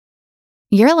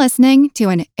You're listening to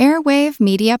an Airwave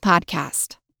Media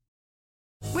Podcast.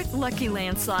 With Lucky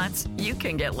Land Slots, you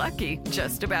can get lucky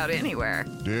just about anywhere.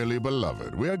 Dearly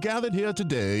beloved, we are gathered here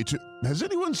today to... Has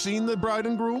anyone seen the bride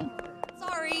and groom?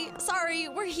 Sorry,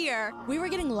 we're here. We were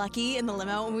getting lucky in the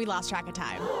limo and we lost track of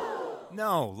time.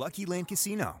 No, Lucky Land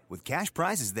Casino, with cash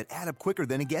prizes that add up quicker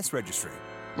than a guest registry.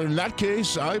 In that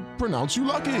case, I pronounce you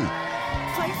lucky.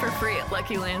 Play for free at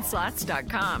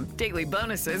LuckyLandSlots.com. Daily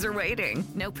bonuses are waiting.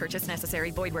 No purchase necessary.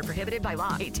 Void where prohibited by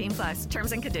law. 18+.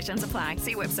 Terms and conditions apply.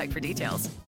 See website for details.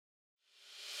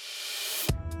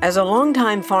 As a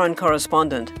longtime foreign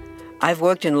correspondent, I've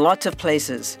worked in lots of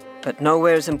places, but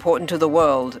nowhere as important to the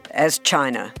world as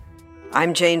China.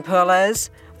 I'm Jane Perlez,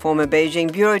 former Beijing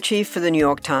bureau chief for the New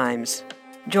York Times.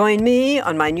 Join me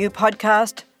on my new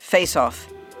podcast, Face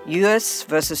Off, U.S.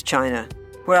 versus China,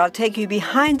 where I'll take you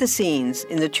behind the scenes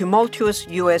in the tumultuous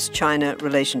U.S.-China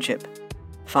relationship.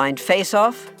 Find Face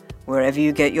Off wherever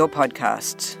you get your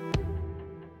podcasts.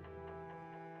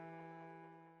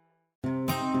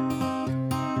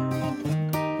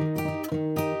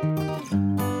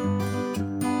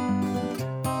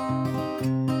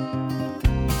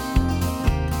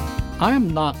 I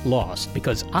am not lost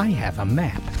because I have a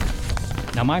map.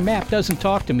 Now, my map doesn't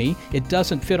talk to me. It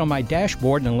doesn't fit on my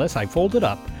dashboard unless I fold it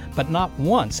up, but not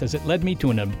once has it led me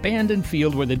to an abandoned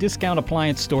field where the discount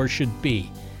appliance store should be.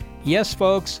 Yes,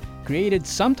 folks, created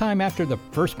sometime after the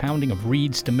first pounding of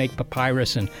reeds to make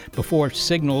papyrus and before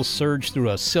signals surged through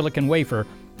a silicon wafer,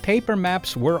 paper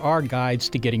maps were our guides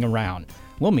to getting around.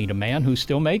 We'll meet a man who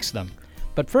still makes them.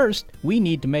 But first, we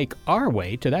need to make our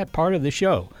way to that part of the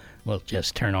show. We'll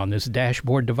just turn on this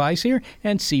dashboard device here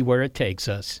and see where it takes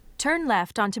us. Turn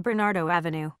left onto Bernardo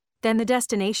Avenue. Then the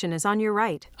destination is on your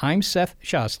right. I'm Seth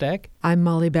Shostak. I'm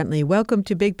Molly Bentley. Welcome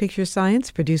to Big Picture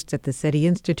Science, produced at the SETI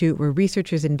Institute, where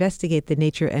researchers investigate the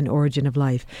nature and origin of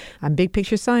life. On Big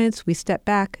Picture Science, we step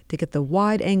back to get the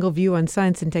wide-angle view on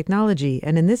science and technology.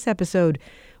 And in this episode,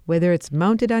 whether it's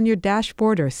mounted on your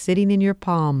dashboard or sitting in your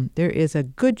palm, there is a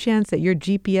good chance that your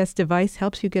GPS device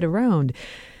helps you get around.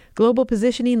 Global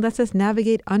positioning lets us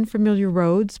navigate unfamiliar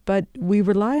roads, but we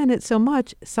rely on it so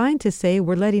much, scientists say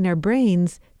we're letting our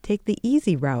brains take the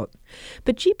easy route.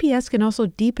 But GPS can also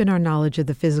deepen our knowledge of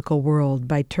the physical world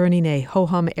by turning a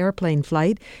ho-hum airplane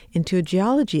flight into a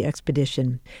geology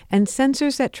expedition. And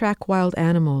sensors that track wild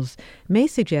animals may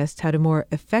suggest how to more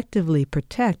effectively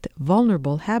protect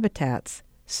vulnerable habitats.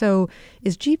 So,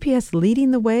 is GPS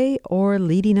leading the way or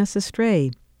leading us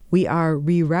astray? We are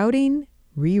rerouting.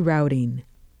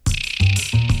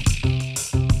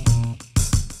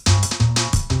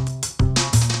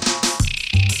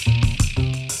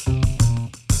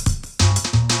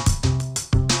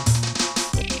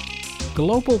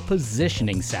 Global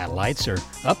positioning satellites are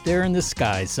up there in the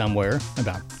sky somewhere,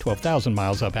 about 12,000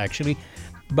 miles up actually.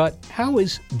 But how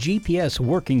is GPS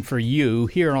working for you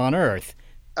here on Earth?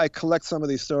 I collect some of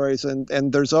these stories,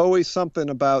 and there's always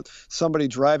something about somebody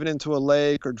driving into a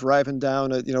lake or driving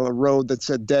down a road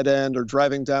that's a dead end, or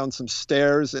driving down some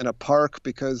stairs in a park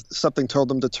because something told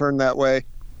them to turn that way.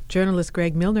 Journalist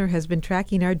Greg Milner has been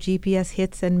tracking our GPS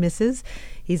hits and misses.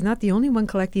 He's not the only one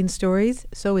collecting stories.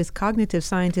 So is cognitive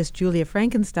scientist Julia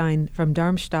Frankenstein from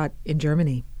Darmstadt in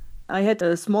Germany. I had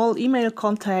a small email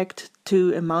contact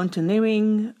to a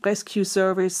mountaineering rescue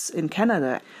service in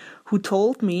Canada who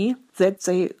told me that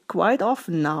they quite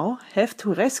often now have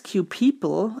to rescue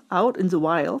people out in the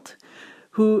wild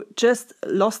who just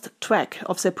lost track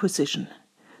of their position.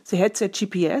 They had their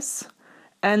GPS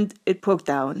and it broke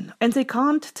down. And they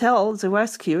can't tell the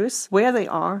rescuers where they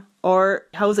are or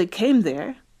how they came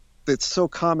there. It's so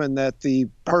common that the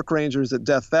park rangers at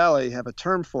Death Valley have a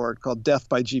term for it called death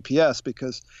by GPS,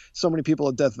 because so many people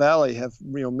at Death Valley have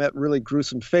met really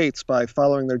gruesome fates by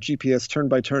following their GPS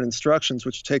turn-by-turn instructions,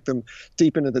 which take them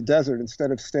deep into the desert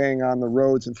instead of staying on the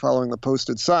roads and following the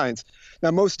posted signs. Now,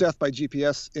 most death by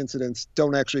GPS incidents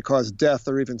don't actually cause death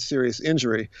or even serious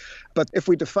injury. But if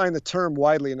we define the term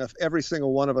widely enough, every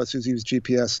single one of us who's used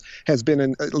GPS has been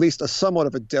in at least a somewhat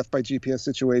of a death by GPS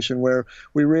situation where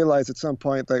we realize at some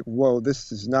point, like, whoa,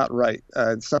 this is not right.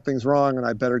 Something's wrong and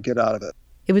I better get out of it.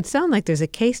 It would sound like there's a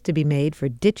case to be made for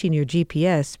ditching your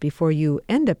GPS before you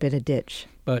end up in a ditch.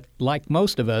 But like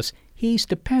most of us, he's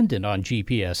dependent on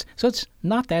GPS, so it's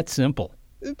not that simple.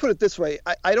 Put it this way,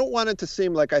 I don't want it to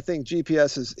seem like I think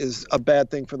GPS is a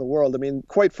bad thing for the world. I mean,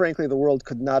 quite frankly, the world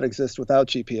could not exist without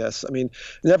GPS. I mean,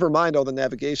 never mind all the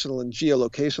navigational and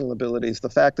geolocational abilities. The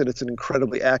fact that it's an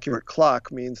incredibly accurate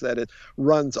clock means that it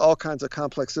runs all kinds of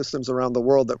complex systems around the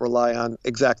world that rely on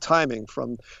exact timing,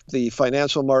 from the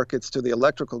financial markets to the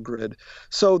electrical grid.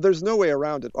 So there's no way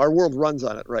around it. Our world runs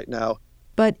on it right now.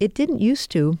 But it didn't used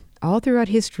to. All throughout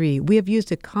history, we have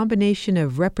used a combination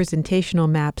of representational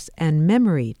maps and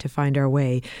memory to find our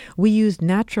way. We used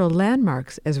natural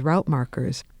landmarks as route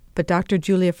markers. But Dr.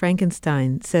 Julia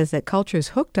Frankenstein says that cultures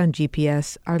hooked on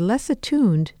GPS are less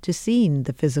attuned to seeing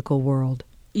the physical world.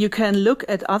 You can look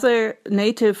at other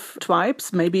native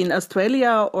tribes, maybe in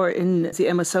Australia or in the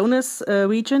Amazonas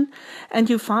region, and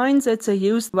you find that they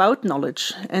used route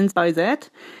knowledge. And by that,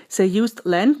 they used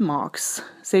landmarks.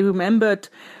 They remembered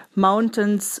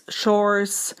mountains,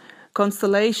 shores,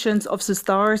 constellations of the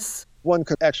stars. One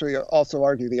could actually also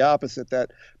argue the opposite,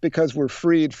 that because we're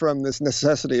freed from this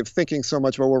necessity of thinking so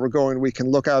much about where we're going, we can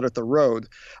look out at the road.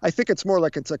 I think it's more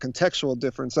like it's a contextual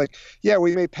difference. Like, yeah,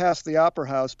 we may pass the opera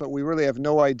house, but we really have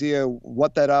no idea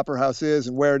what that opera house is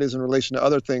and where it is in relation to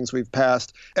other things we've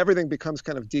passed. Everything becomes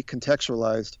kind of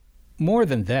decontextualized. More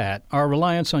than that, our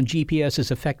reliance on GPS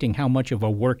is affecting how much of a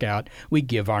workout we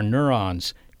give our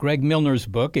neurons. Greg Milner's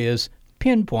book is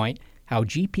Pinpoint: How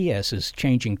GPS is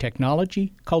Changing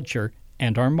Technology, Culture,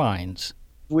 and Our Minds.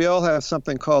 We all have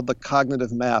something called the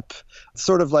cognitive map,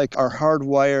 sort of like our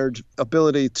hardwired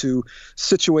ability to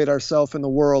situate ourselves in the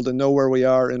world and know where we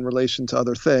are in relation to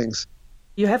other things.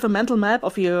 You have a mental map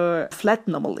of your flat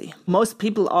normally. Most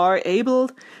people are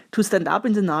able to stand up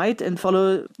in the night and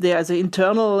follow the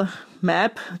internal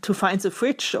map to find the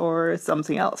fridge or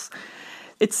something else.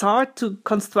 It's hard to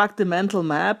construct a mental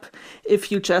map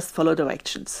if you just follow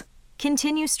directions.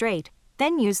 Continue straight,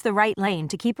 then use the right lane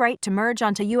to keep right to merge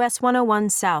onto US 101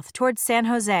 South towards San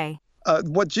Jose.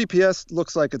 What GPS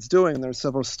looks like it's doing, and there are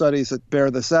several studies that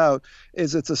bear this out,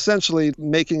 is it's essentially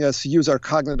making us use our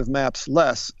cognitive maps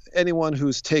less. Anyone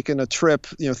who's taken a trip,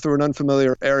 through an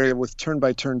unfamiliar area with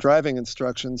turn-by-turn driving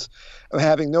instructions,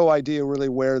 having no idea really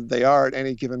where they are at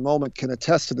any given moment, can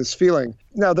attest to this feeling.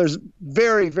 Now, there's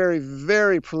very, very,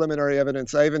 very preliminary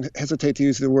evidence. I even hesitate to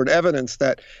use the word evidence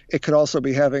that it could also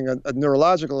be having a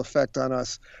neurological effect on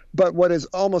us. But what is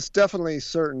almost definitely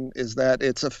certain is that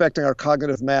it's affecting our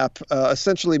cognitive map,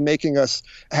 essentially making us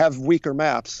have weaker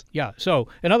maps. Yeah. So,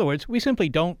 in other words, we simply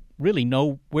don't really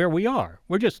know where we are.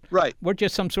 We're just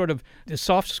some sort of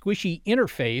soft, squishy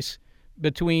interface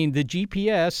between the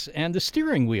GPS and the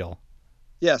steering wheel.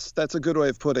 Yes, that's a good way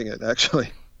of putting it,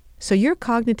 actually. So your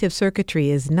cognitive circuitry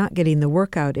is not getting the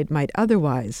workout it might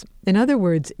otherwise. In other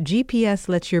words, GPS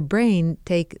lets your brain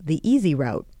take the easy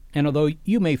route. And although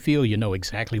you may feel you know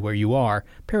exactly where you are,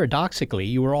 paradoxically,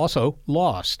 you are also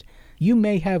lost. You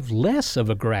may have less of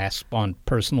a grasp on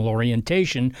personal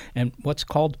orientation and what's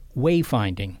called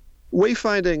wayfinding.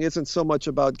 Wayfinding isn't so much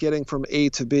about getting from A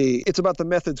to B. It's about the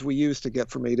methods we use to get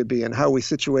from A to B and how we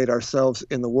situate ourselves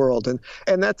in the world.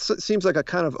 And that seems like a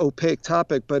kind of opaque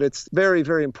topic, but it's very,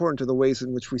 very important to the ways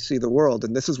in which we see the world.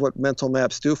 And this is what mental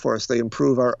maps do for us. They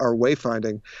improve our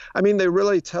wayfinding. I mean, they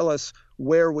really tell us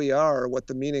where we are, what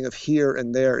the meaning of here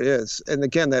and there is. And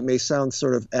again, that may sound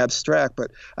sort of abstract,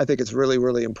 but I think it's really,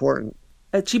 really important.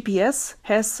 A GPS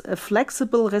has a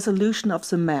flexible resolution of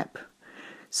the map.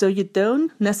 So you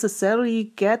don't necessarily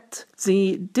get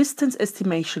the distance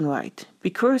estimation right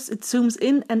because it zooms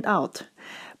in and out.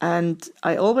 And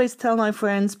I always tell my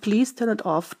friends, please turn it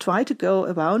off. Try to go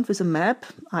around with a map.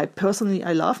 I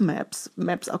love maps.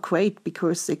 Maps are great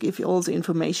because they give you all the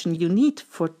information you need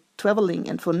for traveling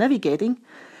and for navigating.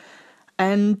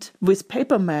 And with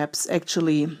paper maps,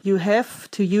 actually, you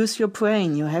have to use your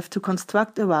brain. You have to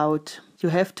construct a route. You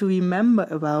have to remember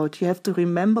a route. You have to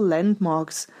remember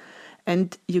landmarks.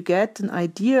 And you get an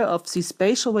idea of the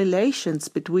spatial relations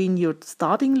between your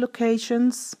starting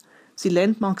locations, the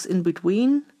landmarks in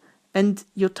between, and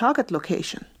your target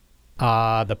location.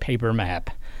 The paper map.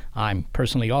 I'm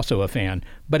personally also a fan,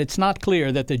 but it's not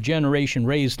clear that the generation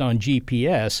raised on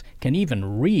GPS can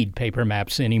even read paper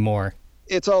maps anymore.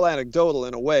 It's all anecdotal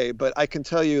in a way, but I can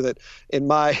tell you that in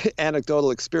my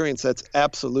anecdotal experience, that's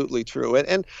absolutely true.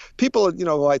 And people,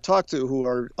 who I talk to who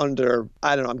are under,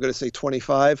 I'm going to say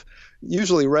 25,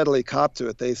 usually readily cop to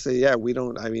it. They say, yeah, we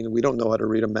don't know how to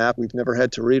read a map. We've never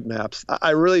had to read maps. I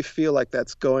really feel like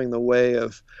that's going the way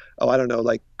of,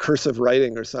 like cursive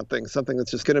writing or something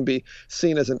that's just going to be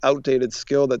seen as an outdated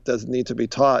skill that doesn't need to be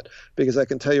taught. Because I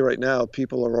can tell you right now,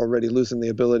 people are already losing the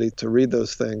ability to read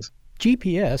those things.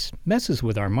 GPS messes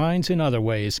with our minds in other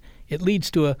ways. It leads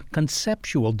to a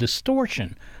conceptual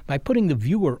distortion by putting the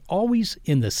viewer always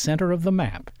in the center of the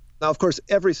map. Now, of course,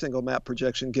 every single map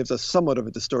projection gives us somewhat of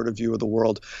a distorted view of the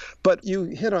world. But you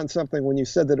hit on something when you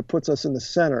said that it puts us in the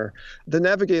center. The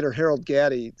navigator Harold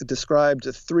Gatty described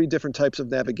 3 different types of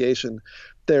navigation.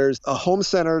 There's a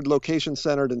home-centered,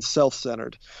 location-centered, and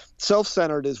self-centered.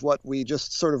 Self-centered is what we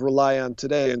just sort of rely on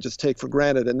today and just take for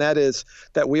granted, and that is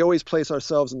that we always place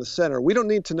ourselves in the center. We don't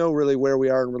need to know really where we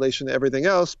are in relation to everything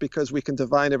else because we can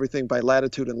divine everything by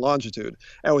latitude and longitude.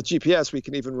 And with GPS, we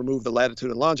can even remove the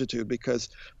latitude and longitude because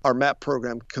our map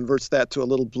program converts that to a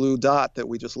little blue dot that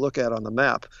we just look at on the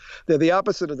map. The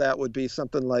opposite of that would be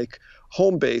something like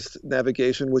home-based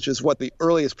navigation, which is what the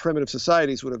earliest primitive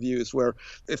societies would have used, where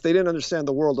if they didn't understand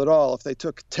the world at all, if they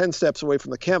took 10 steps away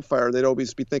from the campfire, they'd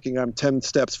always be thinking, I'm 10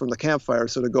 steps from the campfire,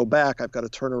 so to go back, I've got to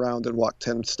turn around and walk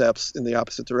 10 steps in the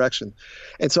opposite direction.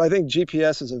 And so I think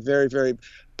GPS is a very, very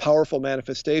powerful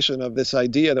manifestation of this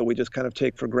idea that we just kind of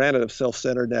take for granted of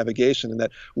self-centered navigation and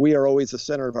that we are always the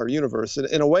center of our universe. And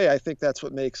in a way, I think that's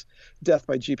what makes death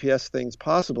by GPS things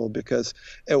possible, because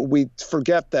we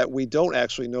forget that we don't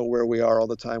actually know where we are all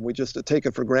the time. We just take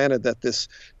it for granted that this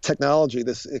technology,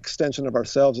 this extension of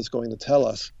ourselves, is going to tell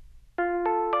us.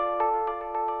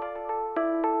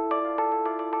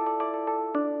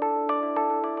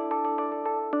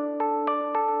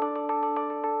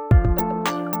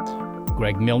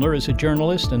 Greg Milner is a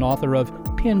journalist and author of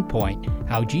Pinpoint,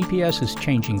 How GPS is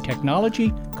Changing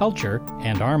Technology, Culture,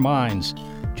 and Our Minds.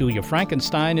 Julia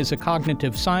Frankenstein is a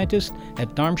cognitive scientist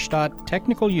at Darmstadt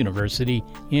Technical University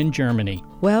in Germany.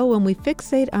 Well, when we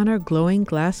fixate on our glowing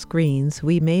glass screens,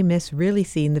 we may miss really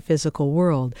seeing the physical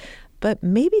world. But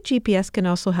maybe GPS can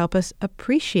also help us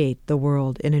appreciate the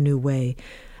world in a new way.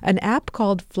 An app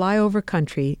called Flyover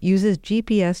Country uses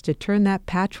GPS to turn that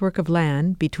patchwork of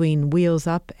land between wheels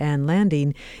up and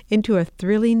landing into a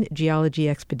thrilling geology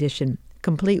expedition,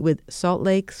 complete with salt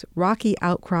lakes, rocky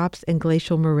outcrops, and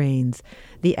glacial moraines.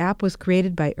 The app was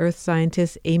created by earth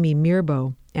scientist Amy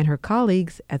Myrbo and her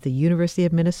colleagues at the University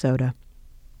of Minnesota.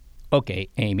 Okay,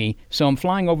 Amy, so I'm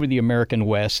flying over the American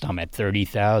West. I'm at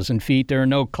 30,000 feet. There are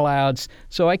no clouds,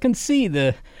 so I can see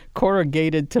the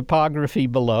corrugated topography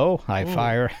below.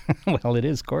 Well, it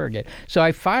is corrugated. So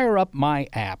I fire up my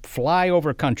app,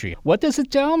 Flyover Country. What does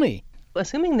it tell me?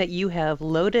 Assuming that you have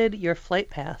loaded your flight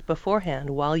path beforehand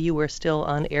while you were still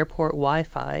on airport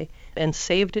Wi-Fi and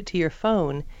saved it to your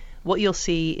phone, what you'll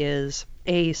see is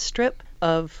a strip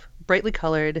of brightly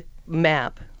colored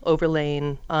map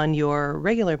overlaying on your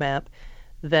regular map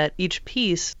that each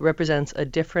piece represents a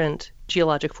different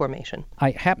geologic formation.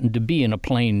 I happened to be in a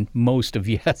plane most of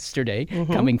yesterday,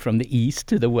 coming from the east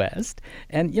to the west.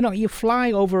 And, you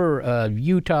fly over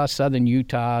Utah, southern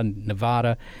Utah,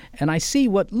 Nevada, and I see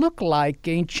what look like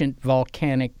ancient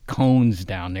volcanic cones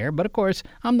down there. But, of course,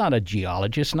 I'm not a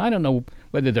geologist, and I don't know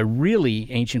whether they're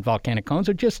really ancient volcanic cones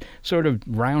or just sort of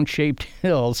round-shaped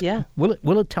hills. Yeah.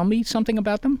 Will it tell me something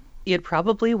about them? It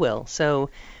probably will.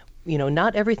 So,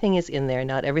 not everything is in there.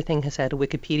 Not everything has had a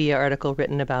Wikipedia article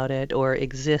written about it or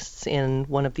exists in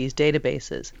one of these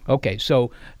databases. Okay,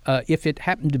 so if it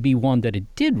happened to be one that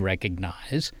it did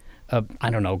recognize,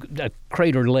 I don't know, a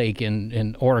crater lake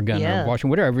in Oregon or Washington,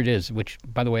 whatever it is, which,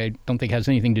 by the way, I don't think has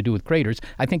anything to do with craters.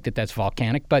 I think that's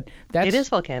volcanic, but that's... It is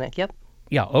volcanic, yep.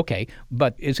 Yeah, okay.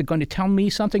 But is it going to tell me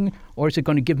something, or is it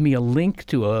going to give me a link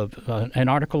to an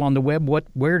article on the web?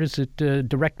 Where does it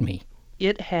direct me?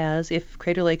 It has, if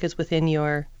Crater Lake is within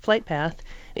your flight path,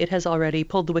 it has already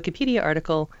pulled the Wikipedia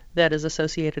article that is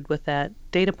associated with that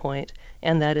data point,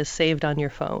 and that is saved on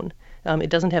your phone. It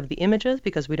doesn't have the images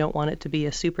because we don't want it to be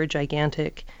a super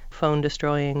gigantic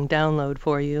phone-destroying download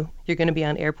for you. You're going to be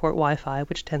on airport Wi-Fi,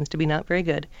 which tends to be not very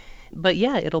good. But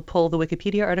yeah, it'll pull the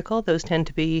Wikipedia article. Those tend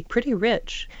to be pretty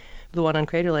rich. The one on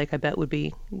Crater Lake, I bet, would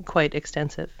be quite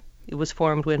extensive. It was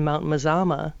formed when Mount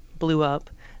Mazama blew up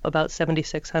about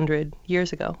 7,600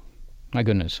 years ago. My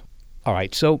goodness. All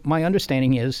right, so my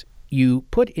understanding is you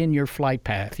put in your flight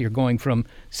path. You're going from,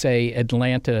 say,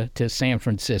 Atlanta to San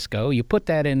Francisco. You put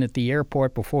that in at the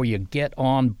airport before you get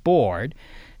on board.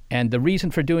 And the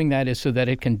reason for doing that is so that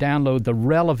it can download the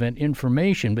relevant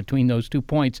information between those 2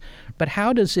 points. But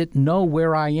how does it know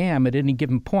where I am at any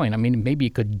given point? I mean, maybe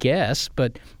it could guess,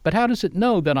 but how does it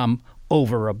know that I'm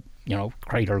over a,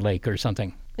 Crater Lake or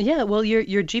something? Yeah, well, your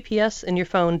GPS in your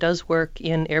phone does work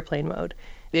in airplane mode.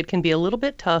 It can be a little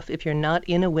bit tough if you're not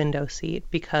in a window seat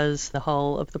because the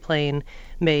hull of the plane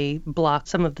may block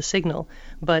some of the signal.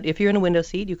 But if you're in a window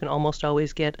seat, you can almost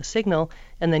always get a signal,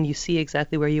 and then you see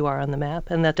exactly where you are on the map.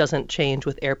 And that doesn't change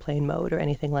with airplane mode or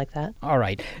anything like that. All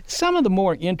right. Some of the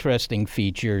more interesting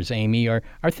features, Amy, are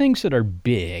things that are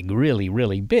big, really,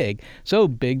 really big. So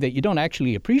big that you don't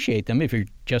actually appreciate them if you're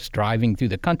just driving through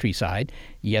the countryside.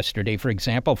 Yesterday, for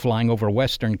example, flying over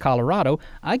western Colorado,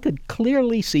 I could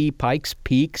clearly see Pikes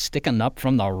Peak sticking up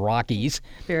from the Rockies.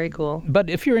 Very cool. But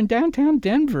if you're in downtown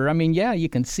Denver, I mean, yeah, you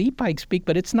can see Pikes Peak,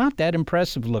 but it's not that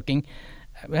impressive looking.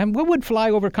 And what would fly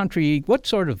over country, what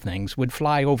sort of things would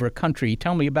fly over country?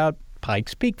 Tell me about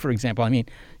Pikes Peak, for example. I mean,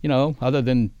 other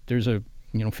than there's a,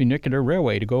 funicular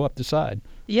railway to go up the side.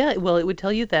 Yeah, well, it would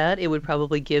tell you that. It would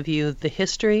probably give you the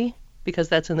history, because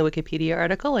that's in the Wikipedia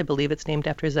article. I believe it's named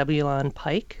after Zebulon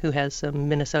Pike, who has some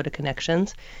Minnesota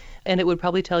connections. And it would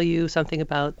probably tell you something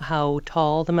about how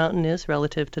tall the mountain is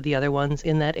relative to the other ones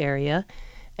in that area,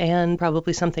 and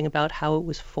probably something about how it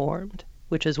was formed,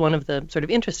 which is one of the sort of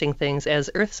interesting things. As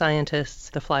Earth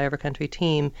scientists, the Flyover Country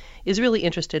team is really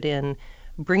interested in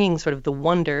bringing sort of the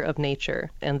wonder of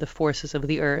nature and the forces of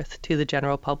the earth to the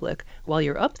general public while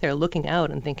you're up there looking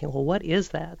out and thinking, well, what is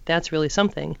that? That's really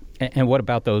something. And what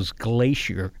about those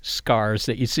glacier scars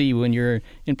that you see when you're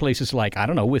in places like, I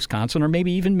don't know, Wisconsin or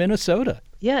maybe even Minnesota?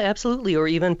 Yeah, absolutely. Or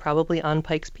even probably on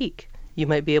Pikes Peak. You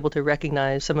might be able to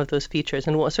recognize some of those features.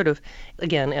 And what sort of,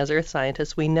 again, as earth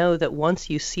scientists, we know that once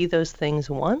you see those things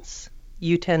once,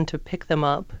 you tend to pick them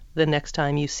up the next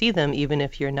time you see them, even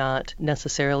if you're not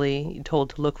necessarily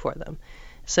told to look for them.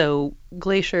 So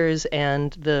glaciers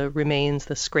and the remains,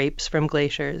 the scrapes from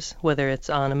glaciers, whether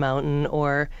it's on a mountain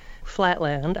or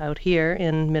flatland out here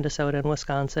in Minnesota and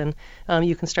Wisconsin,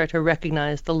 you can start to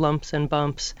recognize the lumps and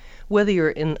bumps, whether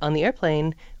you're on the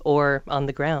airplane or on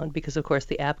the ground, because of course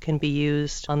the app can be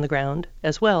used on the ground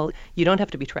as well. You don't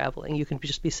have to be traveling. You can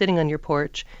just be sitting on your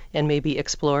porch and maybe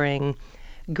exploring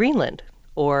Greenland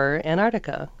or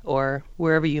Antarctica or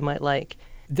wherever you might like.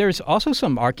 There's also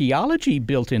some archaeology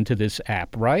built into this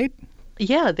app, right?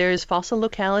 Yeah, there's fossil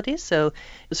localities. So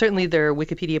certainly there are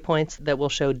Wikipedia points that will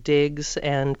show digs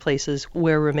and places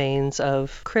where remains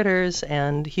of critters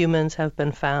and humans have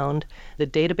been found. The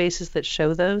databases that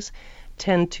show those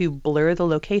tend to blur the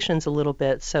locations a little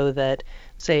bit so that,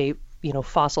 say,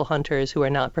 fossil hunters who are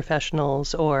not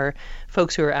professionals or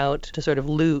folks who are out to sort of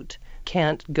loot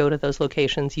can't go to those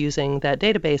locations using that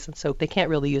database, and so they can't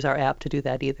really use our app to do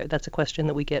that either. That's a question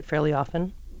that we get fairly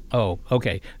often. Oh,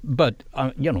 okay. But,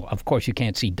 of course you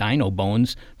can't see dino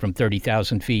bones from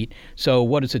 30,000 feet. So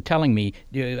what is it telling me?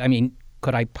 I mean,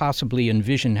 could I possibly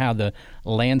envision how the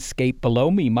landscape below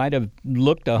me might have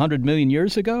looked 100 million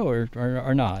years ago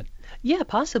or not? Yeah,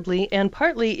 possibly. And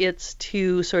partly it's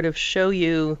to sort of show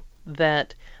you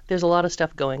that there's a lot of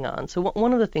stuff going on. So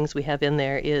one of the things we have in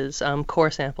there is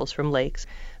core samples from lakes.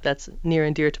 That's near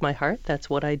and dear to my heart. That's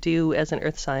what I do as an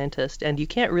earth scientist. And you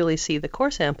can't really see the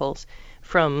core samples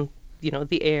from,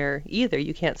 the air either.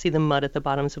 You can't see the mud at the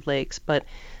bottoms of lakes. But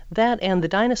that and the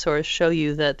dinosaurs show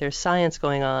you that there's science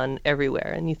going on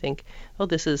everywhere. And you think,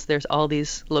 there's all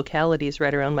these localities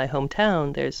right around my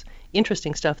hometown. There's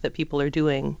interesting stuff that people are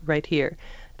doing right here.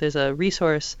 There's a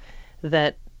resource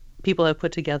that people have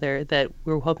put together that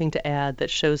we're hoping to add that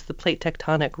shows the plate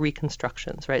tectonic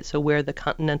reconstructions, right? So where the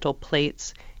continental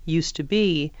plates used to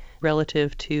be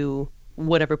relative to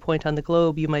whatever point on the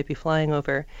globe you might be flying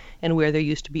over, and where there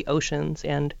used to be oceans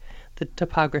and the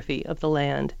topography of the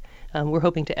land. We're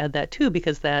hoping to add that too,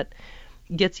 because that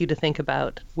gets you to think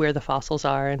about where the fossils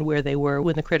are and where they were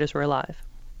when the critters were alive.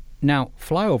 Now,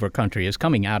 flyover country is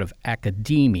coming out of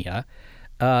academia.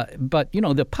 But,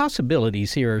 the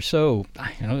possibilities here are so,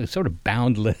 sort of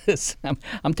boundless.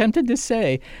 I'm tempted to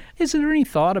say, is there any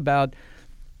thought about,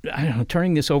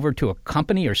 turning this over to a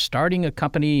company or starting a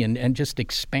company and just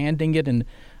expanding it in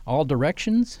all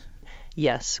directions?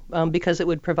 Yes, because it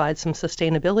would provide some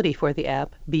sustainability for the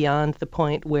app beyond the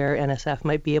point where NSF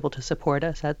might be able to support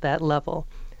us at that level.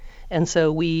 And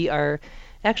so we are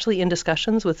actually in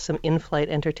discussions with some in-flight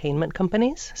entertainment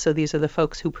companies. So these are the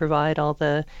folks who provide all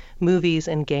the movies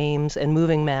and games and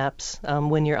moving maps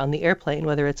when you're on the airplane,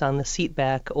 whether it's on the seat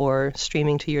back or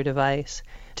streaming to your device,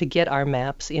 to get our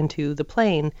maps into the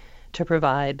plane to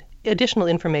provide additional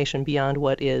information beyond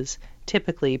what is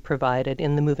typically provided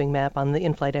in the moving map on the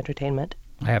in-flight entertainment.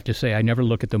 I have to say, I never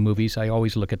look at the movies. I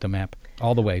always look at the map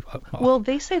all the way. Well,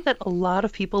 they say that a lot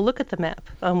of people look at the map.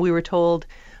 We were told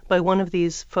by one of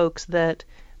these folks that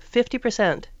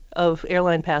 50% of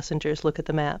airline passengers look at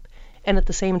the map. And at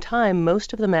the same time,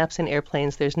 most of the maps in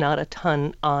airplanes, there's not a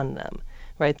ton on them,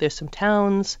 right? There's some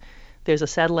towns, there's a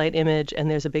satellite image, and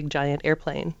there's a big giant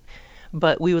airplane.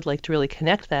 But we would like to really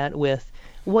connect that with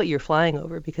what you're flying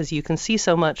over, because you can see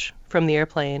so much from the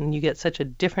airplane and you get such a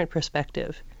different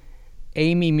perspective.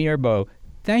 Amy Myrbo,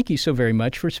 thank you so very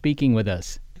much for speaking with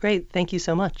us. Great. Thank you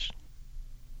so much.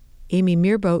 Amy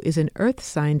Myrbo is an earth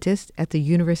scientist at the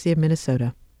University of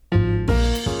Minnesota.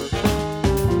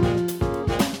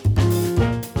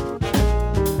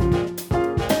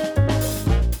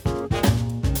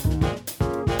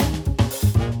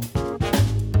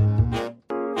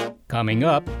 Coming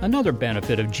up, another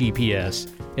benefit of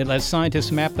GPS. It lets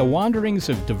scientists map the wanderings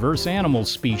of diverse animal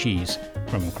species,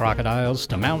 from crocodiles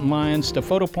to mountain lions to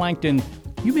phytoplankton.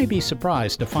 You may be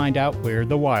surprised to find out where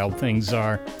the wild things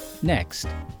are. Next.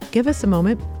 Give us a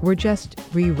moment. We're just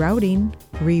rerouting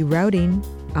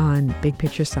on Big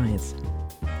Picture Science.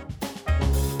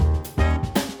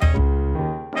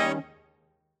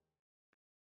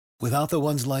 Without the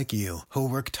ones like you, who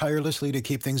work tirelessly to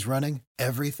keep things running,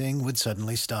 everything would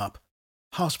suddenly stop.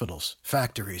 Hospitals,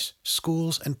 factories,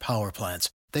 schools, and power plants,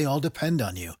 they all depend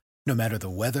on you. No matter the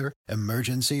weather,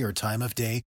 emergency, or time of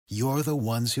day, you're the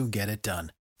ones who get it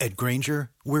done. At Grainger,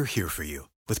 we're here for you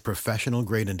with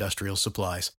professional-grade industrial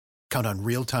supplies. Count on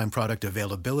real-time product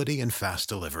availability and fast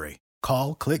delivery.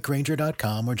 Call, click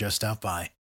Grainger.com, or just stop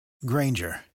by.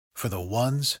 Grainger, for the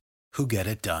ones who get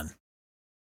it done.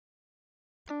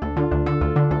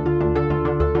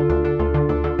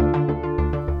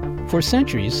 For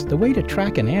centuries, the way to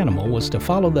track an animal was to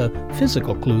follow the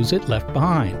physical clues it left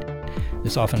behind.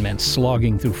 This often meant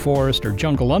slogging through forest or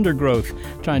jungle undergrowth,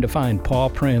 trying to find paw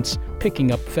prints,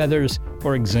 picking up feathers,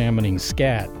 or examining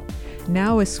scat.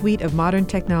 Now a suite of modern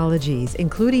technologies,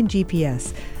 including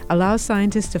GPS, allows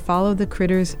scientists to follow the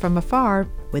critters from afar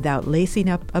without lacing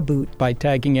up a boot. By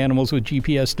tagging animals with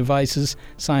GPS devices,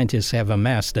 scientists have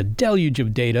amassed a deluge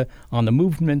of data on the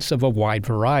movements of a wide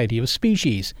variety of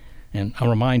species. And a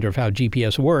reminder of how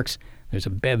GPS works, there's a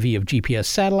bevy of GPS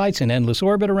satellites in endless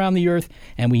orbit around the Earth,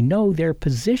 and we know their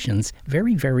positions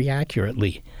very, very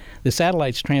accurately. The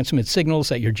satellites transmit signals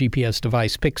that your GPS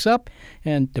device picks up,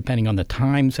 and depending on the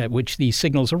times at which these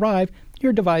signals arrive,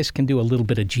 your device can do a little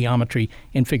bit of geometry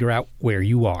and figure out where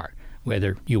you are,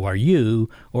 whether you are you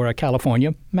or a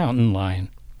California mountain lion.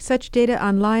 Such data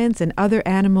on lions and other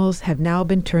animals have now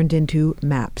been turned into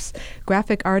maps.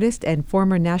 Graphic artist and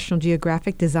former National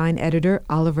Geographic design editor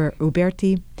Oliver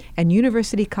Uberti and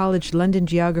University College London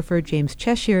geographer James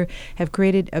Cheshire have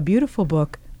created a beautiful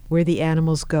book, Where the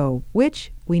Animals Go,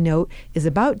 which, we note, is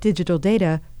about digital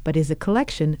data, but is a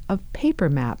collection of paper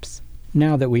maps.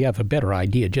 Now that we have a better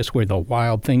idea just where the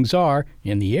wild things are,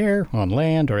 in the air, on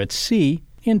land, or at sea,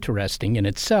 interesting in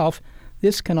itself,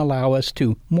 this can allow us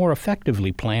to more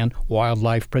effectively plan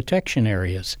wildlife protection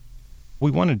areas.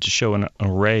 We wanted to show an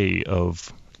array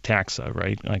of taxa,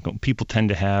 right? Like people tend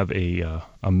to have a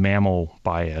mammal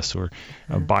bias or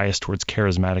a bias towards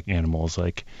charismatic animals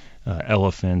like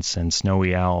elephants and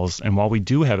snowy owls. And while we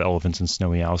do have elephants and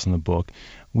snowy owls in the book,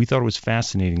 we thought it was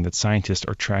fascinating that scientists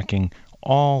are tracking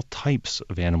all types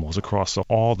of animals across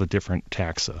all the different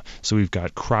taxa. So we've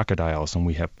got crocodiles, and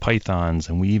we have pythons,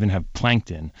 and we even have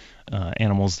plankton,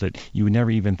 animals that you would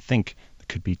never even think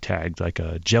could be tagged, like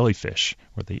a jellyfish,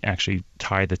 where they actually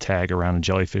tie the tag around a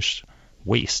jellyfish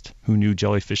waist. Who knew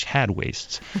jellyfish had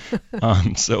waists?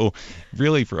 So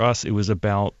really for us, it was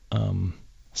about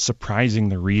surprising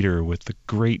the reader with the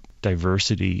great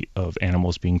diversity of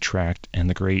animals being tracked and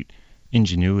the great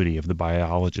ingenuity of the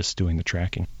biologists doing the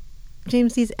tracking.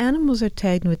 James, these animals are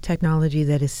tagged with technology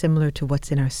that is similar to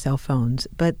what's in our cell phones,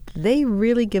 but they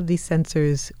really give these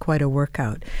sensors quite a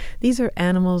workout. These are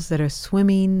animals that are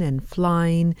swimming and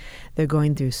flying. They're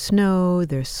going through snow.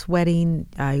 They're sweating.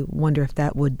 I wonder if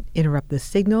that would interrupt the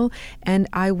signal. And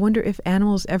I wonder if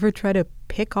animals ever try to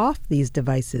pick off these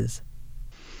devices.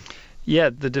 Yeah,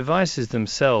 the devices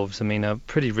themselves, are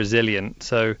pretty resilient.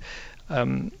 So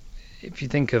if you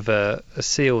think of a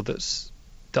seal that's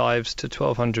dives to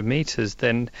 1,200 meters,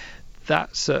 then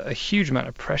that's a huge amount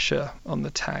of pressure on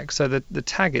the tag. So the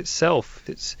tag itself,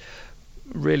 it's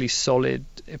really solid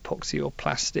epoxy or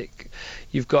plastic.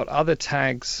 You've got other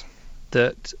tags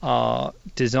that are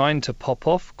designed to pop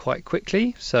off quite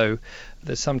quickly. So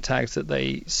there's some tags that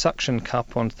they suction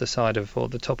cup onto the side of or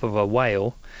the top of a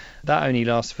whale. That only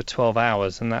lasts for 12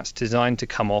 hours, and that's designed to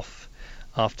come off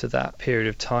after that period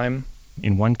of time.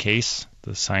 In one case,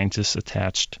 the scientists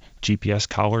attached GPS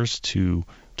collars to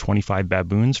 25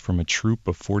 baboons from a troop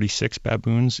of 46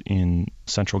 baboons in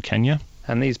central Kenya.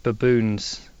 And these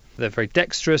baboons, they're very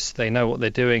dexterous, they know what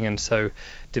they're doing, and so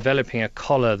developing a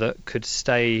collar that could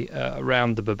stay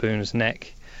around the baboon's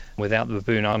neck without the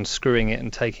baboon unscrewing it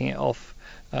and taking it off,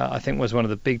 I think was one of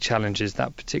the big challenges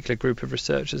that particular group of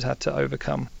researchers had to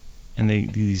overcome. And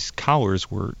these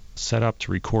collars were set up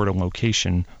to record a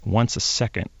location once a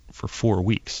second for 4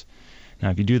 weeks. Now,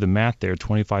 if you do the math there,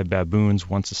 25 baboons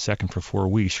once a second for 4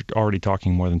 weeks, you're already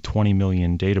talking more than 20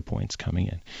 million data points coming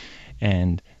in.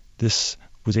 And this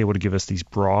was able to give us these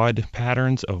broad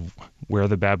patterns of where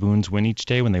the baboons went each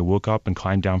day when they woke up and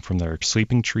climbed down from their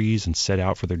sleeping trees and set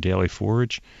out for their daily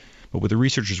forage. But what the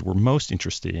researchers were most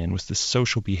interested in was the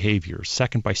social behavior,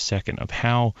 second by second, of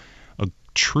how a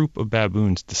troop of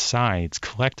baboons decides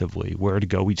collectively where to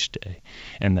go each day.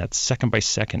 And that second by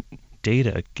second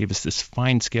data gave us this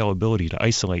fine scale ability to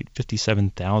isolate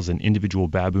 57,000 individual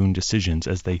baboon decisions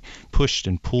as they pushed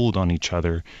and pulled on each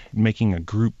other, making a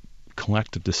group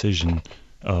collective decision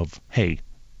of, hey,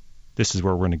 this is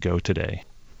where we're going to go today.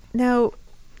 Now,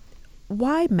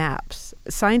 why maps?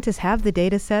 Scientists have the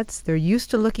data sets. They're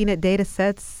used to looking at data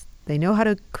sets. They know how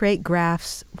to create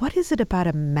graphs. What is it about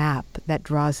a map that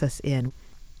draws us in?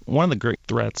 One of the great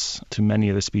threats to many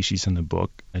of the species in the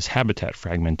book is habitat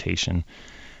fragmentation.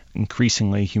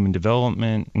 Increasingly, human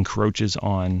development encroaches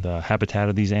on the habitat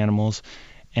of these animals.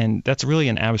 And that's really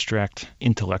an abstract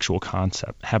intellectual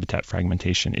concept, habitat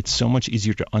fragmentation. It's so much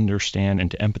easier to understand and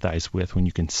to empathize with when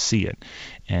you can see it.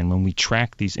 And when we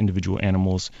track these individual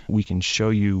animals, we can show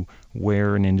you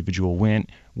where an individual went,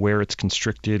 where it's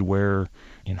constricted, where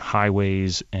in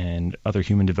highways and other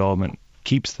human development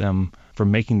keeps them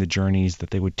from making the journeys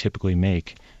that they would typically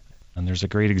make. And there's a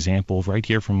great example right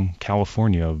here from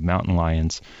California of mountain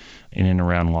lions in and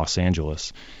around Los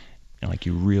Angeles. And like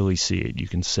you really see it. You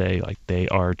can say like they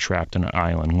are trapped on an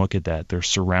island. Look at that. They're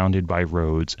surrounded by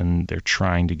roads and they're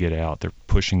trying to get out. They're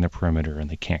pushing the perimeter and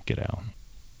they can't get out.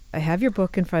 I have your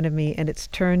book in front of me and it's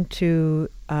turned to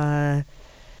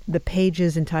the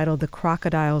pages entitled The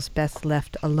Crocodiles Best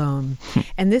Left Alone.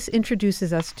 And this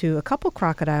introduces us to a couple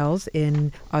crocodiles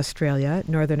in Australia,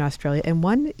 northern Australia, and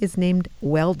one is named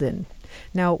Weldon.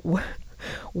 Now,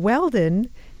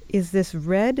 Weldon is this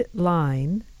red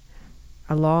line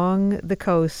along the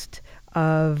coast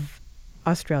of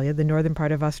Australia, the northern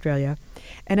part of Australia.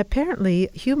 And apparently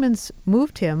humans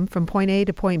moved him from point A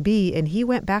to point B, and he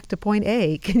went back to point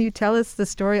A. Can you tell us the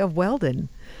story of Weldon?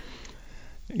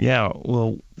 Yeah,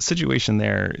 well, the situation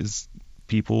there is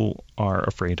people are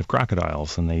afraid of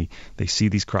crocodiles, and they see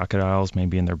these crocodiles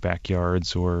maybe in their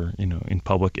backyards or, in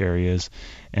public areas,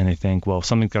 and they think, well,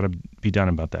 something's got to be done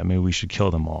about that. Maybe we should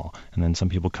kill them all. And then some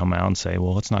people come out and say,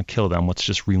 well, let's not kill them. Let's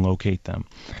just relocate them.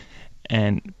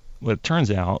 And what it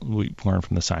turns out, we learned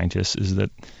from the scientists, is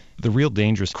that the real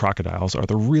dangerous crocodiles are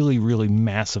the really, really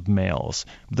massive males.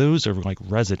 Those are like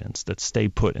residents that stay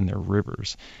put in their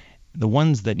rivers. The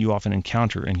ones that you often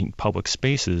encounter in public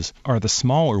spaces are the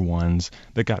smaller ones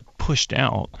that got pushed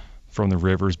out from the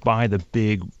rivers by the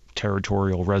big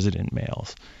territorial resident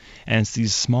males. And it's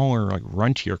these smaller, like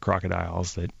runtier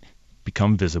crocodiles that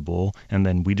become visible, and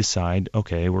then we decide,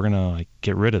 okay, we're going to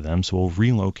get rid of them, so we'll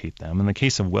relocate them. In the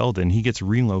case of Weldon, he gets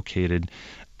relocated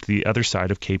to the other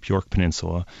side of Cape York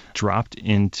Peninsula, dropped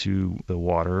into the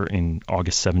water in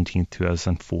August 17th,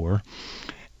 2004,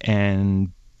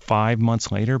 and 5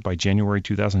 months later, by January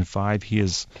 2005, he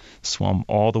has swum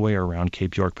all the way around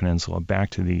Cape York Peninsula back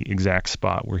to the exact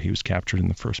spot where he was captured in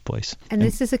the first place. And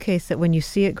this is a case that when you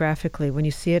see it graphically, when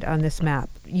you see it on this map,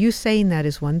 you saying that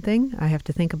is one thing. I have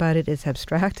to think about it as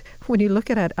abstract. When you look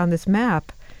at it on this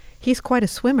map, he's quite a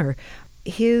swimmer.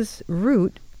 His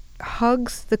route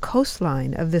hugs the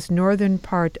coastline of this northern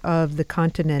part of the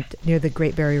continent near the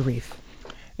Great Barrier Reef.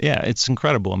 Yeah, it's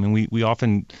incredible. I mean, we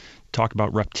often talk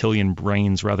about reptilian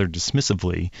brains rather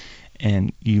dismissively,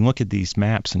 and you look at these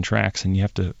maps and tracks and you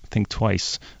have to think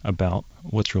twice about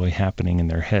what's really happening in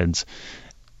their heads.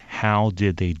 How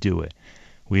did they do it?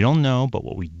 We don't know, but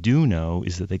what we do know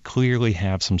is that they clearly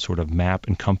have some sort of map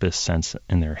and compass sense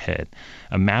in their head.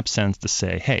 A map sense to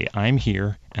say, hey, I'm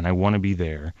here and I want to be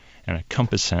there, and a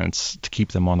compass sense to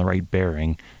keep them on the right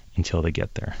bearing until they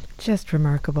get there. Just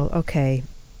remarkable. Okay.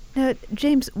 Now,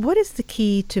 James, what is the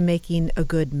key to making a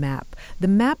good map? The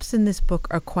maps in this book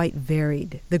are quite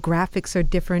varied. The graphics are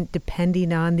different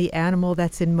depending on the animal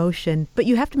that's in motion, but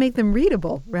you have to make them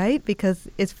readable, right? Because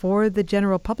it's for the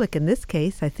general public in this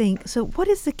case, I think. So what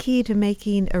is the key to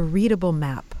making a readable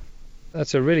map?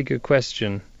 That's a really good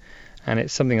question, and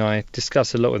it's something I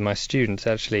discuss a lot with my students,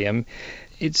 actually.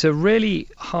 It's a really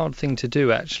hard thing to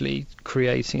do, actually,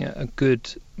 creating a good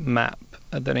map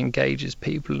that engages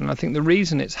people. And I think the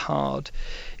reason it's hard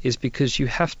is because you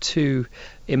have to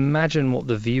imagine what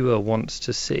the viewer wants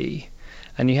to see,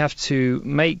 and you have to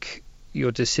make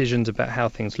your decisions about how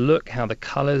things look, how the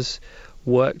colors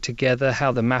work together,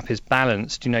 how the map is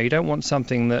balanced. You don't want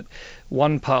something that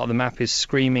one part of the map is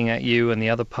screaming at you and the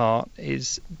other part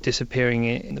is disappearing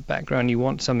in the background. You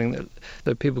want something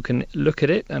that people can look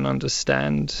at it and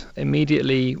understand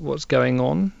immediately what's going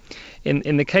on.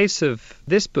 In the case of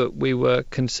this book, we were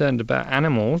concerned about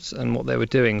animals and what they were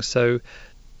doing. So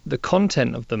the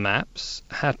content of the maps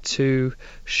had to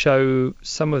show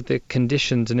some of the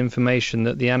conditions and information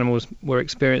that the animals were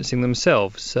experiencing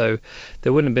themselves. So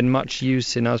there wouldn't have been much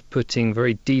use in us putting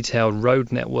very detailed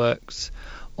road networks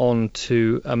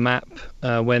onto a map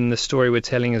when the story we're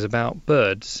telling is about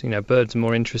birds. Birds are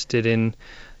more interested in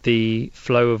the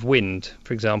flow of wind,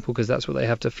 for example, because that's what they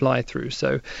have to fly through.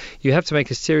 So you have to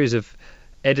make a series of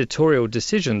editorial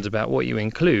decisions about what you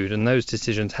include, and those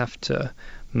decisions have to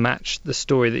match the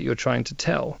story that you're trying to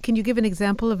tell. Can you give an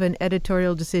example of an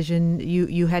editorial decision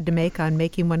you had to make on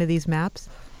making one of these maps?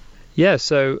 Yeah,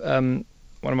 so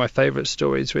one of my favorite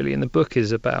stories really in the book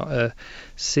is about a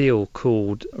seal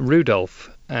called Rudolph,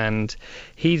 and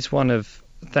he's one of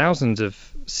thousands of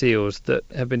seals that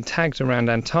have been tagged around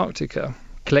Antarctica,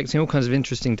 collecting all kinds of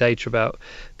interesting data about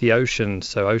the ocean,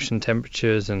 so ocean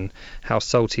temperatures and how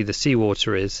salty the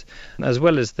seawater is, as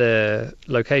well as their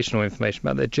locational information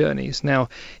about their journeys. Now,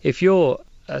 if you're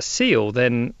a seal,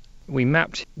 then we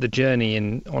mapped the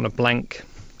journey on a blank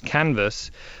canvas,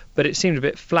 but it seemed a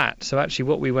bit flat. So actually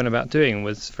what we went about doing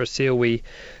was, for a seal, we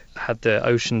had the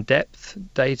ocean depth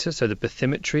data, so the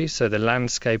bathymetry, so the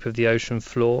landscape of the ocean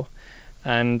floor.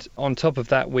 And on top of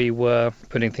that, we were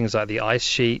putting things like the ice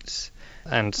sheets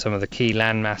and some of the key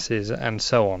land masses and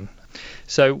so on.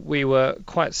 So we were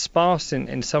quite sparse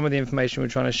in some of the information we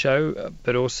were trying to show,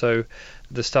 but also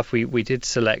the stuff we did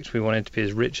select, we wanted to be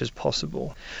as rich as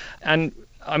possible. And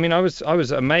I mean, I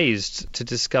was amazed to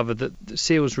discover that the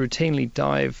seals routinely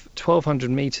dive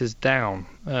 1,200 meters down,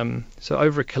 so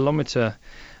over a kilometer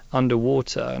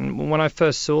underwater. And when I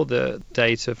first saw the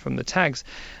data from the tags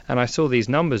and I saw these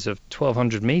numbers of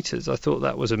 1,200 meters, I thought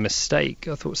that was a mistake.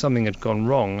 I thought something had gone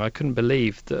wrong. I couldn't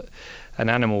believe that an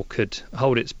animal could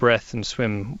hold its breath and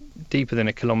swim deeper than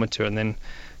a kilometer and then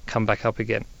come back up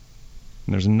again.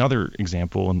 And there's another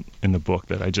example in the book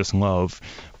that I just love,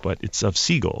 but it's of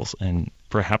seagulls. And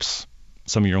perhaps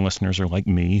some of your listeners are like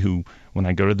me, who when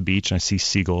I go to the beach and I see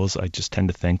seagulls, I just tend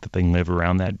to think that they live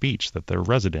around that beach, that they're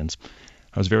residents.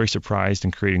 I was very surprised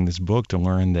in creating this book to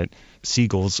learn that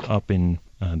seagulls up in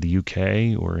the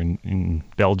UK or in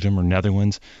Belgium or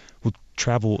Netherlands will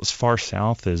travel as far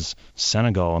south as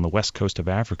Senegal on the west coast of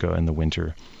Africa in the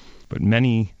winter. But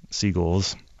many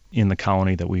seagulls in the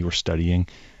colony that we were studying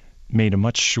made a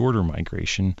much shorter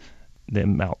migration.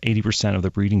 About 80% of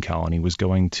the breeding colony was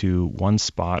going to one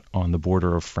spot on the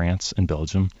border of France and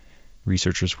Belgium.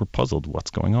 Researchers were puzzled.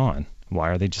 What's going on?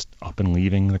 Why are they just up and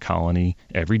leaving the colony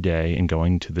every day and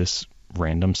going to this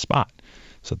random spot?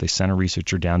 So they sent a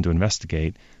researcher down to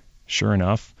investigate. Sure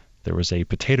enough, there was a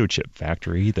potato chip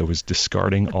factory that was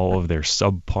discarding all of their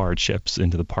subpar chips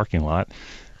into the parking lot,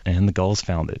 and the gulls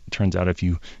found it. Turns out if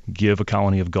you give a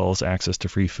colony of gulls access to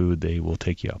free food, they will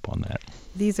take you up on that.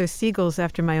 These are seagulls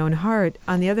after my own heart.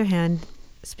 On the other hand,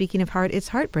 speaking of heart, it's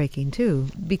heartbreaking too,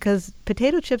 because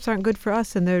potato chips aren't good for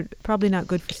us and they're probably not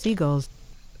good for seagulls.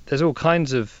 There's all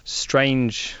kinds of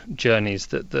strange journeys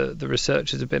that the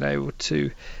researchers have been able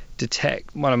to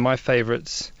detect. One of my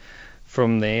favorites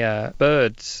from the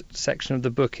birds section of the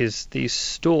book is these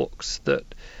storks that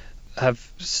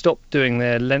have stopped doing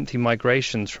their lengthy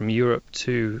migrations from Europe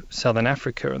to southern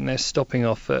Africa, and they're stopping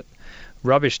off at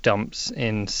rubbish dumps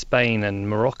in Spain and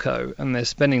Morocco, and they're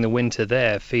spending the winter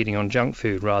there feeding on junk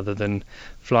food rather than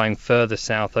flying further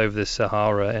south over the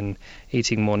Sahara and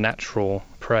eating more natural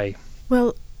prey.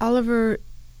 Well, Oliver,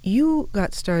 you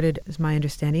got started, as my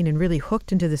understanding, and really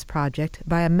hooked into this project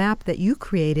by a map that you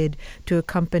created to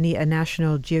accompany a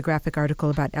National Geographic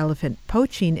article about elephant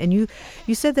poaching. And you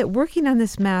said that working on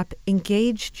this map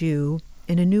engaged you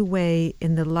in a new way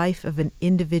in the life of an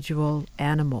individual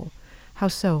animal. How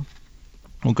so?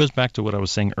 Well, it goes back to what I was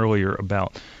saying earlier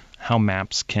about how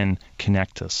maps can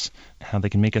connect us, how they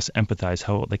can make us empathize,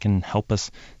 how they can help us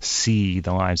see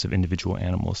the lives of individual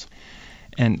animals.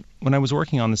 And when I was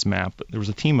working on this map, there was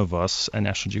a team of us at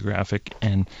National Geographic,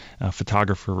 and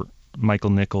photographer Michael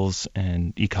Nichols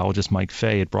and ecologist Mike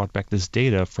Fay had brought back this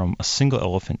data from a single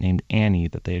elephant named Annie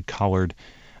that they had collared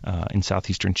in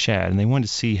southeastern Chad. And they wanted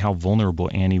to see how vulnerable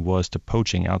Annie was to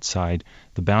poaching outside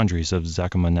the boundaries of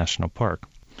Zakama National Park.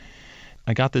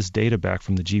 I got this data back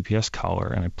from the GPS collar,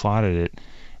 and I plotted it,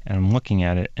 and I'm looking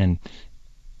at it, and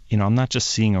I'm not just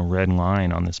seeing a red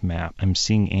line on this map. I'm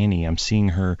seeing Annie. I'm seeing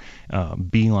her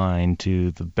beeline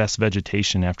to the best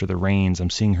vegetation after the rains. I'm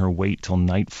seeing her wait till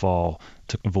nightfall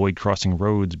to avoid crossing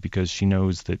roads because she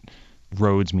knows that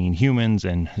roads mean humans,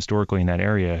 and historically in that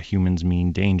area, humans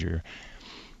mean danger.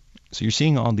 So you're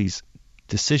seeing all these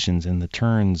decisions and the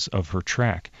turns of her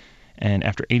track. And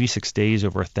after 86 days,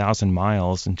 over 1,000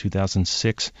 miles in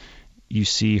 2006, you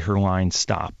see her line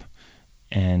stop.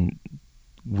 And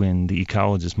when the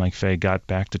ecologist Mike Fay got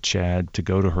back to Chad to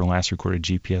go to her last recorded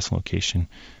GPS location,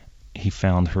 he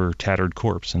found her tattered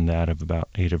corpse and that of about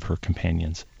 8 of her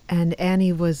companions. And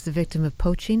Annie was the victim of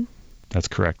poaching? That's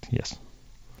correct, yes.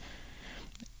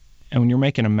 And when you're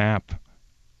making a map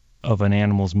of an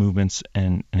animal's movements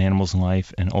and an animal's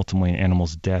life and ultimately an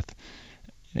animal's death,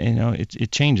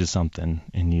 it changes something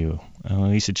in you. At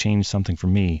least it changed something for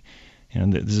me.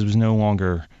 This was no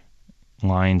longer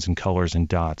lines and colors and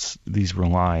dots. These were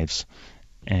lives.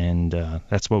 And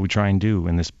that's what we try and do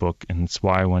in this book. And it's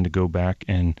why I wanted to go back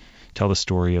and tell the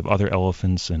story of other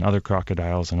elephants and other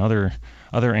crocodiles and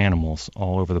other animals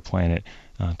all over the planet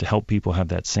to help people have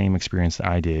that same experience that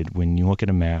I did when you look at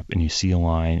a map and you see a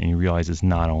line and you realize it's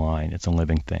not a line, it's a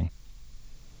living thing.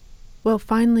 Well,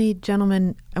 finally,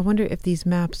 gentlemen, I wonder if these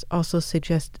maps also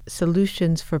suggest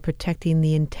solutions for protecting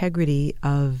the integrity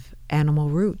of animal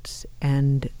routes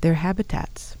and their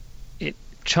habitats. It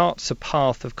charts a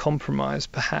path of compromise,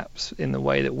 perhaps, in the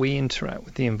way that we interact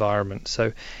with the environment.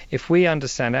 So if we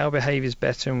understand our behaviours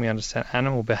better and we understand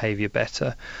animal behaviour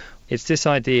better, it's this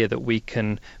idea that we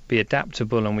can be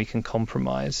adaptable and we can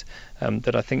compromise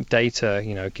that I think data,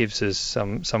 gives us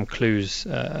some clues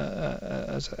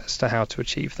as to how to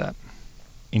achieve that.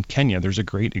 In Kenya, there's a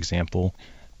great example.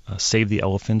 Save the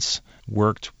Elephants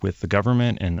worked with the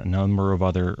government and a number of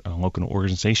other local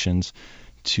organizations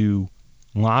to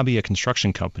lobby a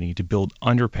construction company to build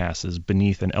underpasses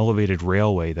beneath an elevated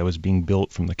railway that was being built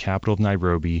from the capital of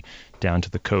Nairobi down to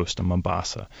the coast of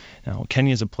Mombasa. Now,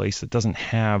 Kenya is a place that doesn't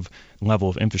have the level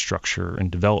of infrastructure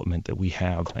and development that we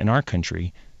have in our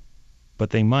country,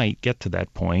 but they might get to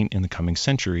that point in the coming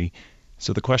century.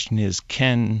 So the question is,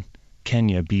 can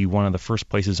Kenya be one of the first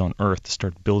places on Earth to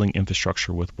start building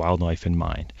infrastructure with wildlife in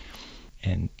mind?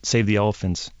 And Save the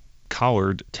Elephants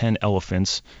collared 10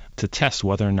 elephants to test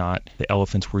whether or not the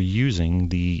elephants were using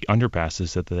the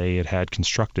underpasses that they had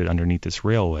constructed underneath this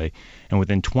railway. And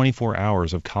within 24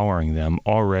 hours of collaring them,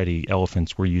 already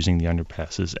elephants were using the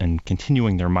underpasses and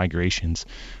continuing their migrations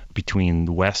between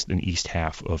the west and east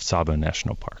half of Tsavo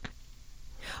National Park.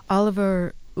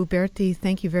 Oliver Uberti,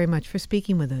 thank you very much for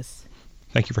speaking with us.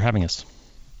 Thank you for having us.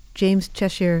 James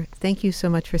Cheshire, thank you so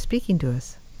much for speaking to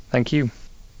us. Thank you.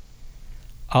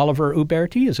 Oliver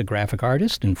Uberti is a graphic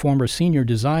artist and former senior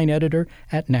design editor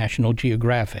at National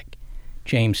Geographic.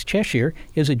 James Cheshire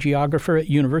is a geographer at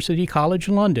University College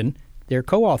London. Their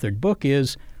co-authored book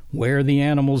is Where the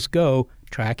Animals Go,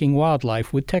 Tracking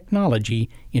Wildlife with Technology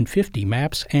in 50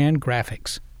 Maps and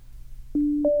Graphics.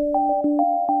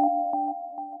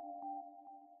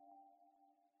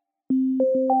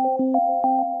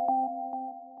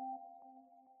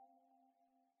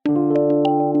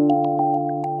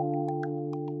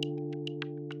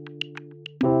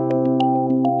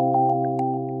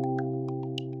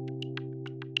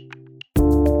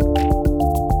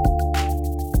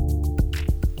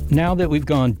 Now that we've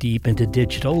gone deep into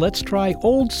digital, let's try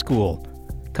old school.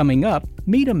 Coming up,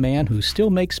 meet a man who still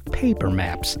makes paper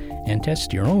maps and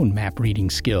test your own map reading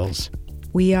skills.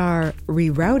 We are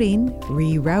rerouting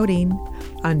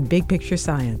on Big Picture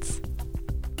Science.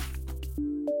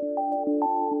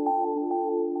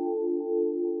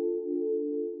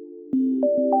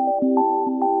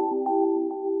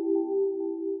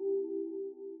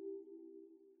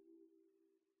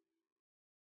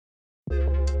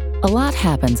 A lot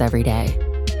happens every day.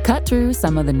 Cut through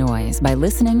some of the noise by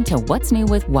listening to What's New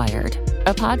with Wired,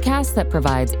 a podcast that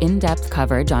provides in-depth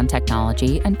coverage on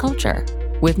technology and culture.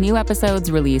 With new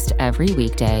episodes released every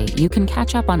weekday, you can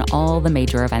catch up on all the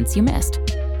major events you missed.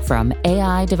 From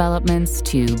AI developments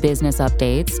to business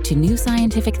updates to new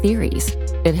scientific theories,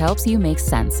 it helps you make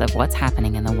sense of what's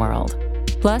happening in the world.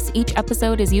 Plus, each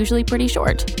episode is usually pretty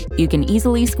short. You can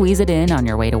easily squeeze it in on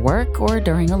your way to work or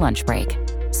during a lunch break.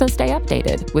 So stay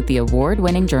updated with the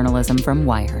award-winning journalism from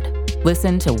Wired.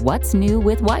 Listen to What's New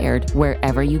with Wired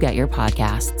wherever you get your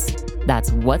podcasts.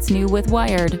 That's What's New with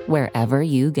Wired wherever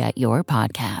you get your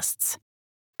podcasts.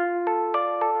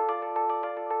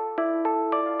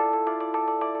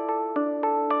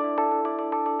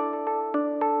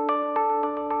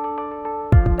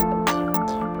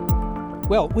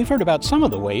 Well, we've heard about some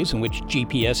of the ways in which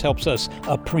GPS helps us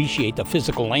appreciate the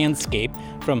physical landscape,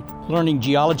 from learning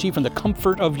geology from the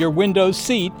comfort of your window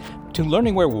seat to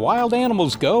learning where wild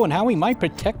animals go and how we might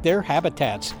protect their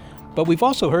habitats. But we've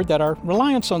also heard that our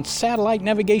reliance on satellite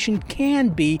navigation can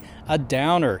be a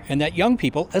downer, and that young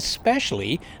people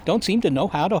especially don't seem to know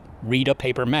how to read a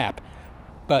paper map.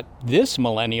 But this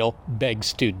millennial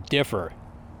begs to differ.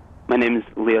 My name is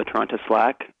Leo Toronto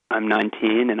Slack. I'm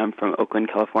 19 and I'm from Oakland,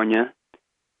 California.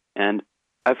 And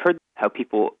I've heard how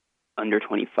people under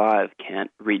 25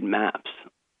 can't read maps.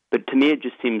 But to me, it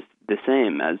just seems the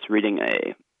same as reading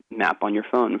a map on your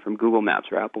phone from Google Maps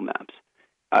or Apple Maps.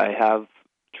 I have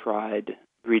tried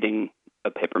reading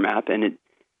a paper map, and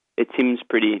it seems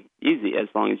pretty easy as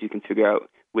long as you can figure out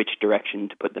which direction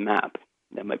to put the map.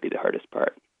 that might be the hardest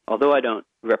part. Although I don't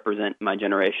represent my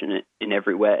generation in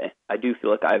every way, I do feel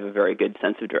like I have a very good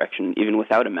sense of direction, even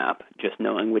without a map, just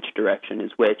knowing which direction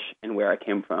is which and where I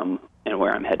came from and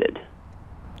where I'm headed.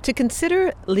 To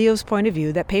consider Leo's point of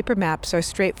view that paper maps are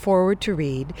straightforward to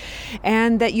read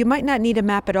and that you might not need a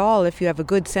map at all if you have a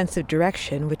good sense of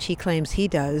direction, which he claims he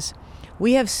does,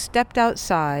 we have stepped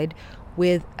outside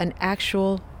with an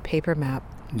actual paper map.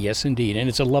 Yes, indeed, and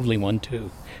it's a lovely one, too.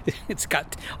 It's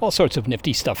got all sorts of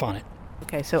nifty stuff on it.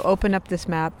 Okay, so open up this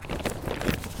map.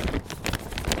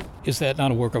 Is that not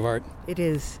a work of art? It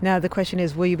is. Now the question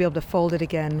is, will you be able to fold it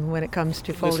again when it comes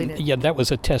to folding it? Yeah, that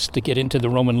was a test to get into the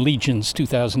Roman legions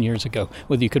 2,000 years ago,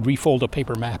 whether you could refold a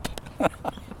paper map.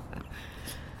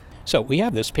 So we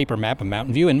have this paper map of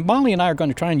Mountain View, and Molly and I are going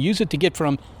to try and use it to get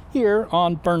from here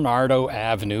on Bernardo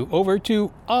Avenue over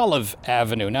to Olive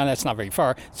Avenue. Now, that's not very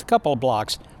far. It's a couple of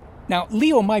blocks. Now,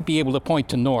 Leo might be able to point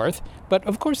to north, but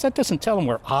of course that doesn't tell him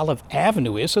where Olive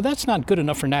Avenue is, so that's not good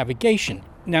enough for navigation.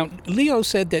 Now, Leo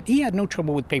said that he had no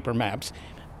trouble with paper maps,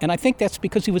 and I think that's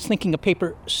because he was thinking of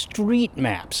paper street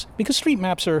maps, because street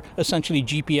maps are essentially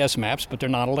GPS maps, but they're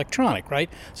not electronic, right?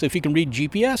 So if you can read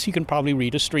GPS, you can probably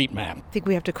read a street map. I think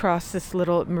we have to cross this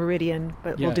little meridian,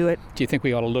 but we'll do it. Do you think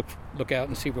we ought to look out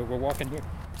and see where we're walking here?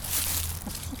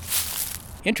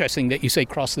 Interesting that you say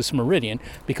cross this meridian,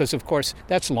 because of course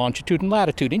that's longitude and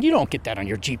latitude, and you don't get that on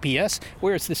your GPS.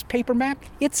 Whereas this paper map,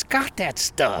 it's got that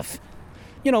stuff.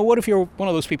 You know, what if you're one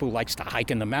of those people who likes to hike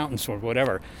in the mountains or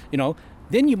whatever, you know,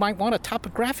 then you might want a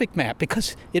topographic map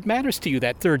because it matters to you,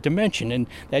 that third dimension, and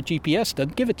that GPS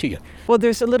doesn't give it to you. Well,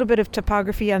 there's a little bit of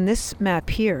topography on this map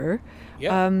here.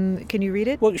 Yeah. Can you read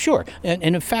it? Well, sure. And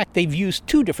in fact, they've used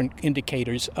two different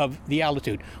indicators of the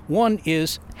altitude. One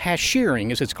is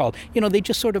hashering, as it's called. You know, they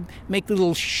just sort of make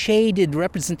little shaded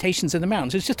representations of the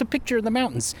mountains. It's just a picture of the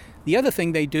mountains. The other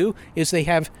thing they do is they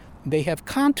have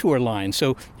contour lines.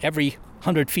 So every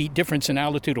 100 feet difference in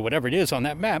altitude or whatever it is on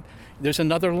that map, there's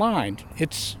another line.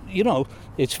 It's, you know,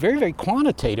 it's very, very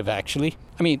quantitative, actually.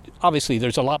 I mean, obviously,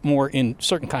 there's a lot more in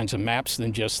certain kinds of maps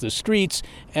than just the streets,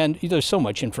 and there's so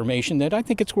much information that I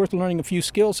think it's worth learning a few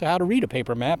skills of how to read a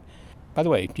paper map. By the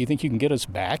way, do you think you can get us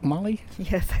back, Molly?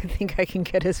 Yes, I think I can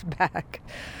get us back.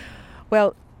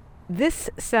 Well, this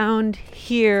sound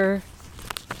here,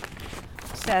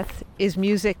 Seth, is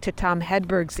music to Tom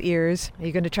Hedberg's ears. Are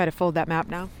you going to try to fold that map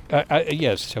now?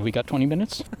 Yes. Have we got 20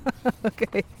 minutes?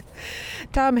 Okay.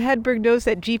 Tom Hedberg knows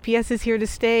that GPS is here to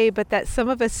stay, but that some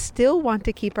of us still want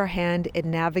to keep our hand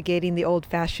in navigating the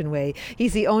old-fashioned way.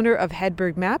 He's the owner of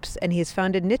Hedberg Maps, and he has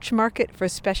found a niche market for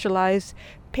specialized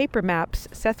paper maps.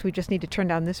 Seth, we just need to turn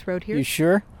down this road here. You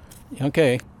sure?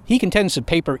 Okay. He contends that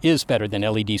paper is better than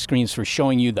LED screens for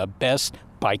showing you the best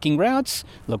biking routes,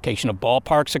 location of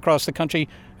ballparks across the country,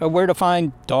 or where to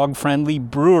find dog-friendly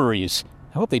breweries.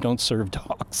 I hope they don't serve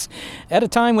dogs. At a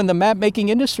time when the map-making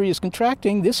industry is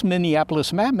contracting, this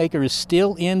Minneapolis mapmaker is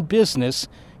still in business,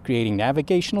 creating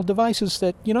navigational devices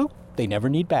that, you know, they never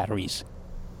need batteries.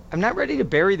 I'm not ready to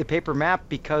bury the paper map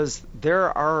because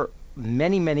there are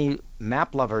many, many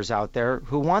map lovers out there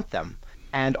who want them.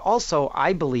 And also,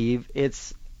 I believe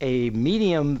it's a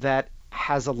medium that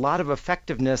has a lot of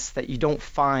effectiveness that you don't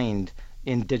find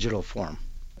in digital form.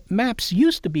 Maps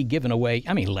used to be given away,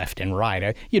 left and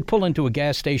right. You'd pull into a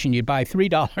gas station, you'd buy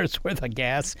 $3 worth of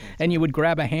gas, and you would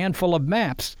grab a handful of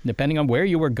maps. Depending on where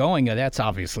you were going, that's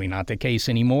obviously not the case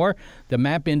anymore. The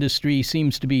map industry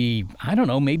seems to be,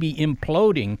 maybe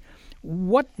imploding.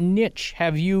 What niche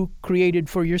have you created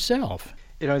for yourself?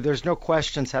 There's no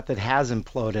question, Seth, it has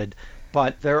imploded.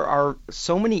 But there are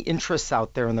so many interests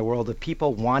out there in the world of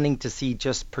people wanting to see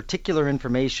just particular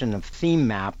information of theme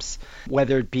maps,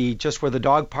 whether it be just where the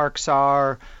dog parks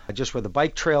are, just where the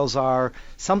bike trails are,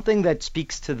 something that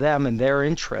speaks to them and their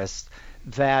interests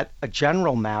that a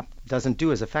general map doesn't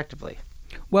do as effectively.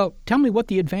 Well, tell me what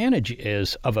the advantage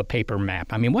is of a paper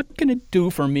map. What can it do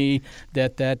for me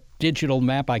that digital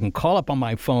map I can call up on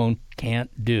my phone can't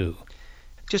do?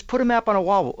 Just put a map on a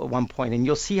wall at one point and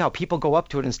you'll see how people go up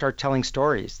to it and start telling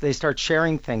stories. They start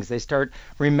sharing things. They start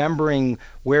remembering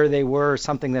where they were,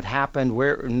 something that happened,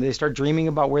 and they start dreaming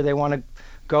about where they want to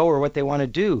go or what they want to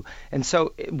do. And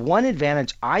so one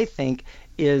advantage, I think,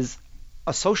 is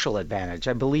a social advantage.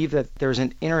 I believe that there's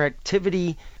an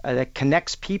interactivity that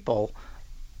connects people.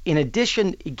 In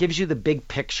addition, it gives you the big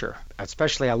picture.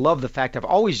 Especially, I love the fact I've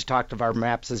always talked of our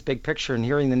maps as big picture, and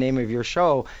hearing the name of your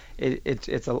show,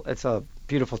 it's a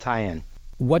beautiful tie-in.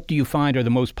 What do you find are the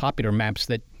most popular maps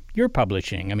that you're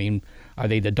publishing? Are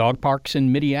they the dog parks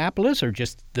in Minneapolis or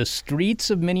just the streets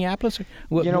of Minneapolis?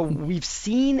 We've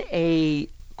seen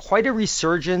quite a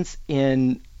resurgence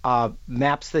in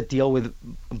maps that deal with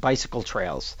bicycle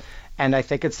trails. And I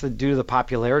think it's due to the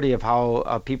popularity of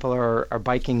how people are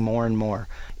biking more and more.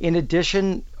 In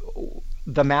addition,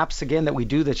 the maps, again, that we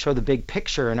do that show the big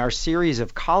picture in our series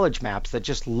of college maps that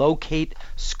just locate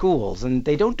schools. And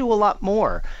they don't do a lot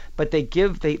more, but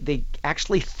they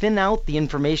actually thin out the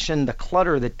information, the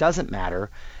clutter that doesn't matter,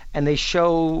 and they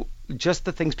show just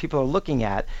the things people are looking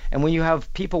at. And when you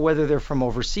have people, whether they're from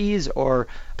overseas or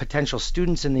potential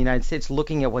students in the United States,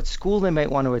 looking at what school they might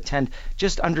want to attend,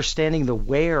 just understanding the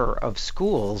where of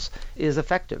schools is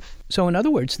effective. So in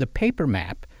other words, the paper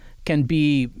map can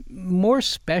be more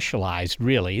specialized,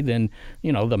 really, than,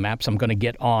 the maps I'm going to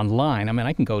get online. I mean,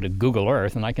 I can go to Google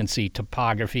Earth and I can see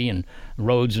topography and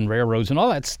roads and railroads and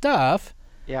all that stuff.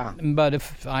 Yeah. But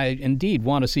if I indeed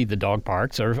want to see the dog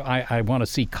parks, or if I want to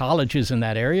see colleges in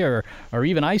that area, or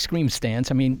even ice cream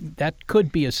stands, I mean, that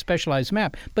could be a specialized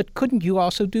map. But couldn't you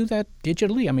also do that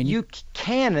digitally? I mean, you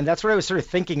can, and that's what I was sort of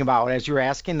thinking about as you were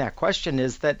asking that question,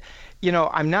 is that,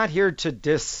 I'm not here to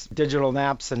diss digital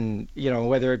maps and,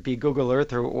 whether it be Google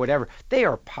Earth or whatever. They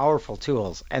are powerful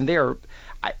tools, and they are,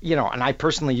 and I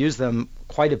personally use them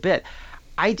quite a bit.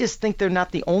 I just think they're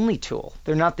not the only tool.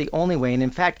 They're not the only way. And in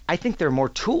fact, I think they're more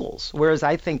tools, whereas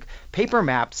I think paper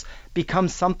maps become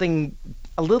something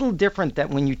a little different, that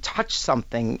when you touch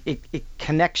something, it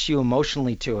connects you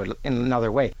emotionally to it in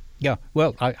another way. Yeah,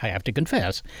 well, I have to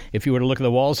confess, if you were to look at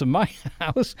the walls of my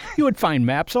house, you would find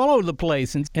maps all over the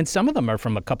place. And some of them are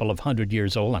from a couple of 100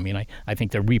 years old. I mean, I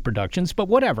think they're reproductions, but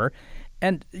whatever.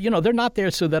 And, they're not there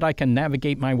so that I can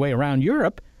navigate my way around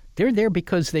Europe. They're there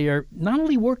because they are not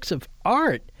only works of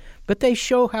art, but they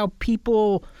show how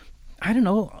people,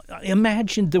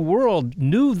 imagined the world,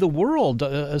 knew the world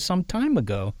some time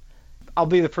ago. I'll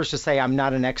be the first to say I'm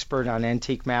not an expert on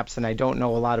antique maps, and I don't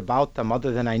know a lot about them,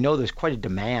 other than I know there's quite a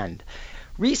demand.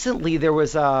 Recently, there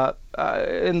was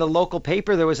in the local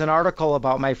paper, there was an article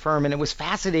about my firm, and it was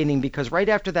fascinating because right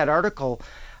after that article,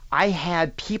 I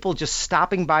had people just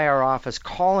stopping by our office,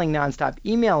 calling nonstop,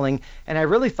 emailing, and I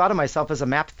really thought of myself as a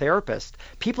map therapist.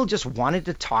 People just wanted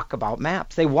to talk about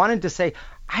maps. They wanted to say,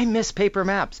 I miss paper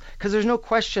maps, because there's no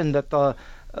question that the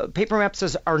paper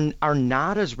maps are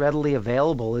not as readily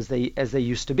available as they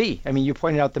used to be. I mean, you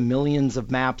pointed out the millions of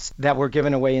maps that were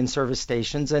given away in service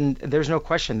stations, and there's no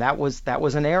question that was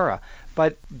an era.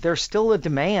 But there's still a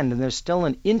demand, and there's still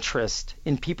an interest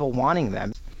in people wanting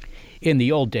them. In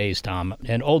the old days, Tom,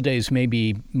 and old days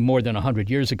maybe more than 100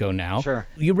 years ago now, sure,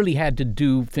 you really had to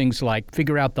do things like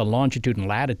figure out the longitude and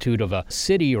latitude of a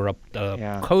city or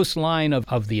a coastline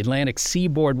of the Atlantic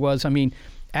seaboard was. I mean,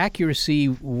 accuracy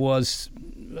was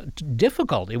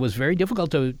difficult. It was very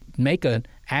difficult to make an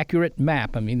accurate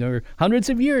map. I mean, there were hundreds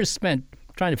of years spent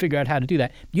trying to figure out how to do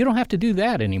that. You don't have to do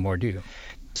that anymore, do you?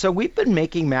 So we've been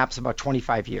making maps about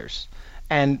 25 years.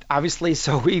 And obviously,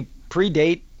 so we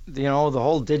predate the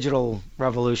whole digital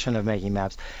revolution of making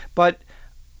maps. But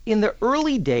in the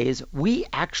early days, we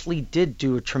actually did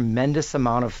do a tremendous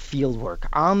amount of field work,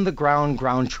 on the ground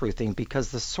truthing,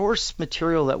 because the source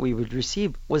material that we would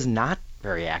receive was not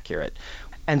very accurate.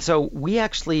 And so we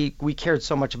cared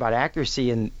so much about accuracy.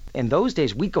 And in those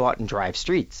days, we'd go out and drive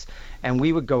streets. And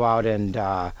we would go out and,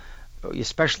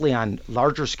 especially on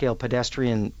larger scale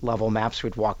pedestrian level maps,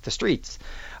 we'd walk the streets.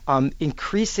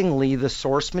 Increasingly, the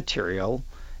source material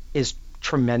is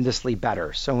tremendously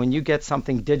better. So when you get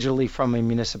something digitally from a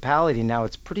municipality now,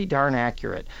 it's pretty darn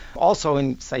accurate. Also,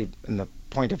 in the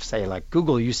point of, like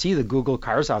Google, you see the Google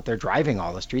cars out there driving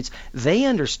all the streets. They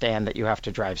understand that you have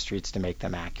to drive streets to make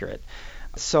them accurate.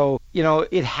 So,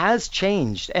 it has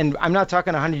changed. And I'm not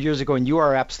talking 100 years ago, and you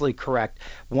are absolutely correct.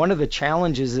 One of the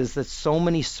challenges is that so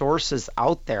many sources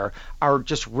out there are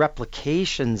just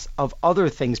replications of other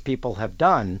things people have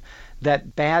done,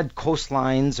 that bad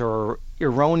coastlines or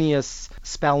erroneous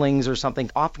spellings or something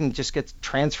often just gets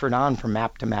transferred on from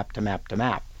map to map to map to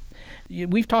map.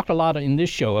 We've talked a lot in this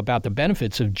show about the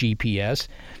benefits of GPS,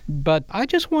 but I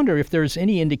just wonder if there's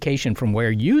any indication from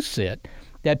where you sit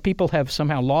that people have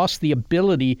somehow lost the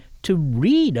ability to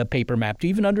read a paper map, to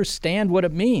even understand what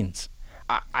it means.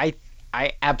 I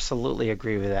absolutely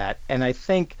agree with that. And I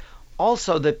think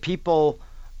also that people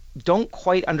don't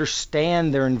quite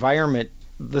understand their environment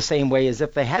the same way as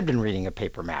if they had been reading a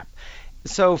paper map.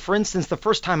 So, for instance, the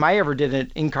first time I ever did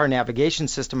an in-car navigation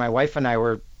system, my wife and I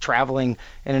were traveling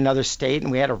in another state,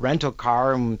 and we had a rental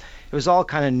car, and it was all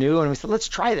kind of new, and we said, let's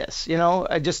try this.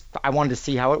 I wanted to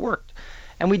see how it worked.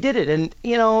 And we did it. And,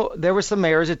 there were some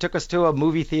errors. It took us to a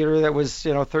movie theater that was,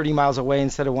 30 miles away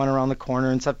instead of one around the corner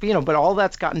and stuff. But all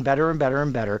that's gotten better and better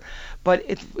and better. But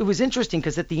it was interesting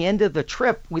because at the end of the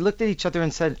trip, we looked at each other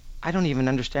and said, I don't even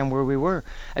understand where we were.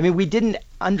 I mean, we didn't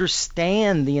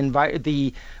understand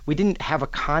we didn't have a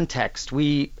context.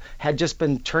 We had just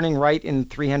been turning right in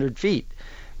 300 feet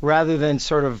rather than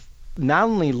sort of not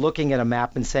only looking at a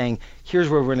map and saying, here's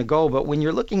where we're going to go, but when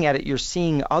you're looking at it, you're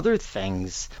seeing other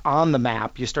things on the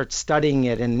map. You start studying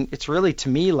it, and it's really, to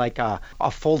me, like a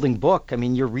folding book. I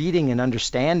mean, you're reading and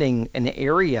understanding an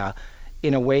area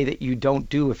in a way that you don't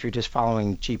do if you're just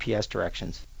following GPS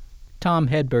directions. Tom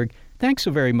Hedberg, thanks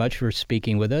so very much for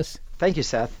speaking with us. Thank you,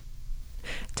 Seth.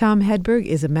 Tom Hedberg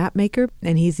is a map maker,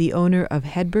 and he's the owner of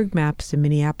Hedberg Maps in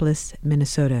Minneapolis,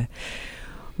 Minnesota.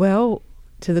 Well,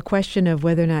 to the question of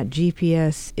whether or not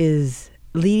GPS is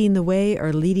leading the way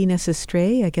or leading us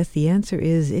astray, I guess the answer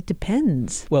is it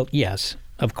depends. Well, yes.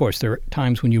 Of course, there are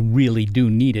times when you really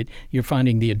do need it. You're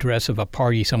finding the address of a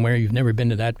party somewhere. You've never been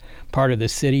to that part of the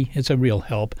city. It's a real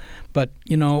help. But,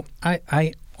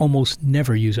 I almost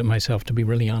never use it myself, to be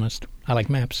really honest. I like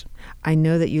maps. I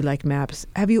know that you like maps.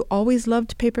 Have you always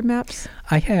loved paper maps?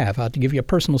 I have. I'll give you a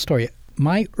personal story.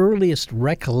 My earliest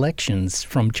recollections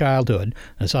from childhood,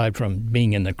 aside from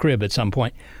being in the crib at some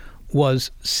point,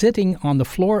 was sitting on the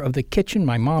floor of the kitchen.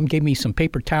 My mom gave me some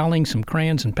paper toweling, some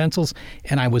crayons and pencils,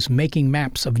 and I was making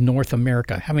maps of North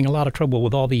America, having a lot of trouble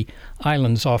with all the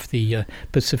islands off the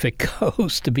Pacific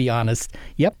coast, to be honest.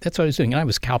 Yep, that's what I was doing. And I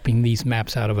was scalping these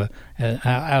maps out of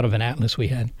an atlas we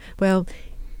had. Well,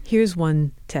 here's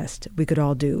one test we could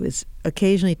all do is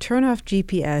occasionally turn off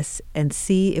GPS and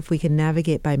see if we can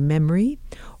navigate by memory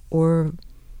or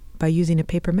by using a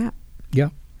paper map. Yeah.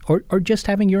 Or just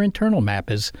having your internal map,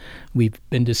 as we've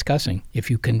been discussing.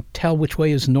 If you can tell which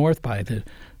way is north by the,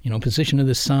 position of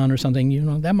the sun or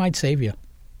something, that might save you.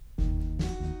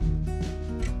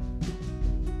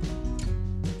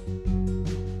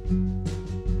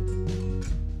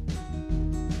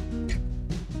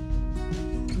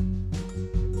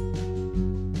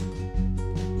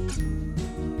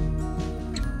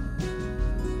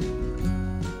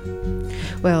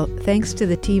 Well, thanks to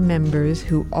the team members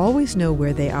who always know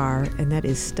where they are, and that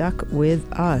is stuck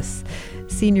with us.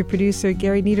 Senior producer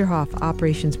Gary Niederhoff,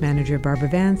 operations manager Barbara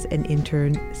Vance, and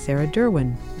intern Sarah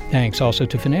Derwin. Thanks also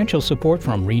to financial support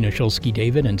from Rena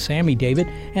Shulsky-David and Sammy David,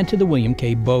 and to the William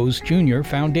K. Bowes Jr.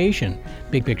 Foundation.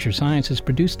 Big Picture Science is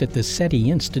produced at the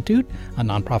SETI Institute, a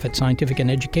nonprofit scientific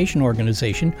and education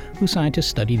organization whose scientists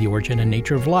study the origin and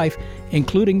nature of life,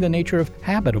 including the nature of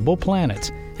habitable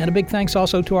planets. And a big thanks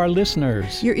also to our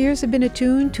listeners. Your ears have been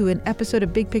attuned to an episode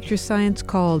of Big Picture Science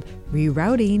called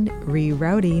Rerouting.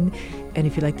 And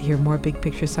if you'd like to hear more Big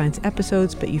Picture Science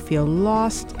episodes, but you feel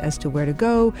lost as to where to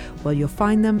go, well, you'll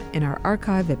find them in our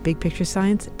archive at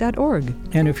bigpicturescience.org.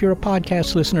 And if you're a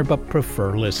podcast listener but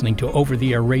prefer listening to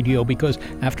over-the-air radio because,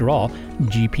 after all,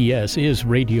 GPS is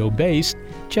radio-based,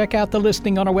 check out the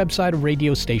listing on our website of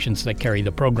radio stations that carry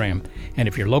the program. And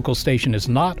if your local station is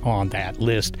not on that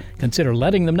list, consider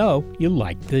letting them know you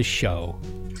like this show.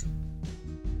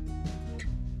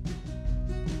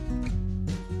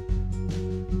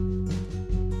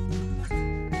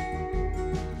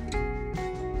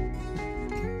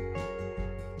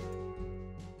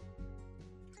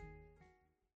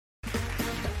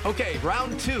 Okay,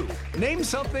 round two. Name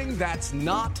something that's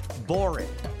not boring.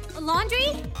 A laundry?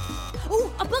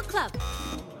 Ooh, a book club.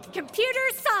 Computer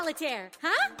solitaire,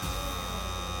 huh?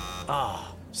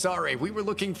 Ah, sorry, we were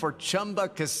looking for Chumba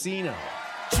Casino.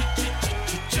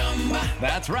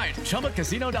 That's right,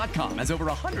 ChumbaCasino.com has over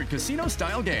 100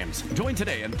 casino-style games. Join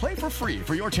today and play for free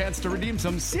for your chance to redeem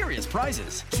some serious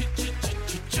prizes.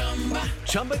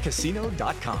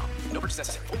 ChumbaCasino.com. No purchase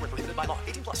necessary. Void where prohibited by law.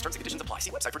 18+ terms and conditions apply.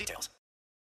 See website for details.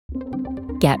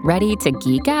 Get ready to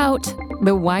geek out.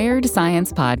 The Wired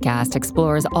Science Podcast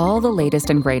explores all the latest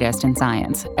and greatest in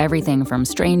science. Everything from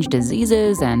strange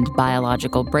diseases and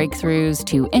biological breakthroughs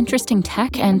to interesting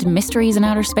tech and mysteries in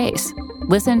outer space.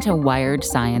 Listen to Wired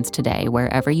Science today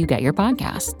wherever you get your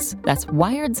podcasts. That's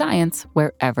Wired Science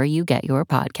wherever you get your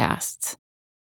podcasts.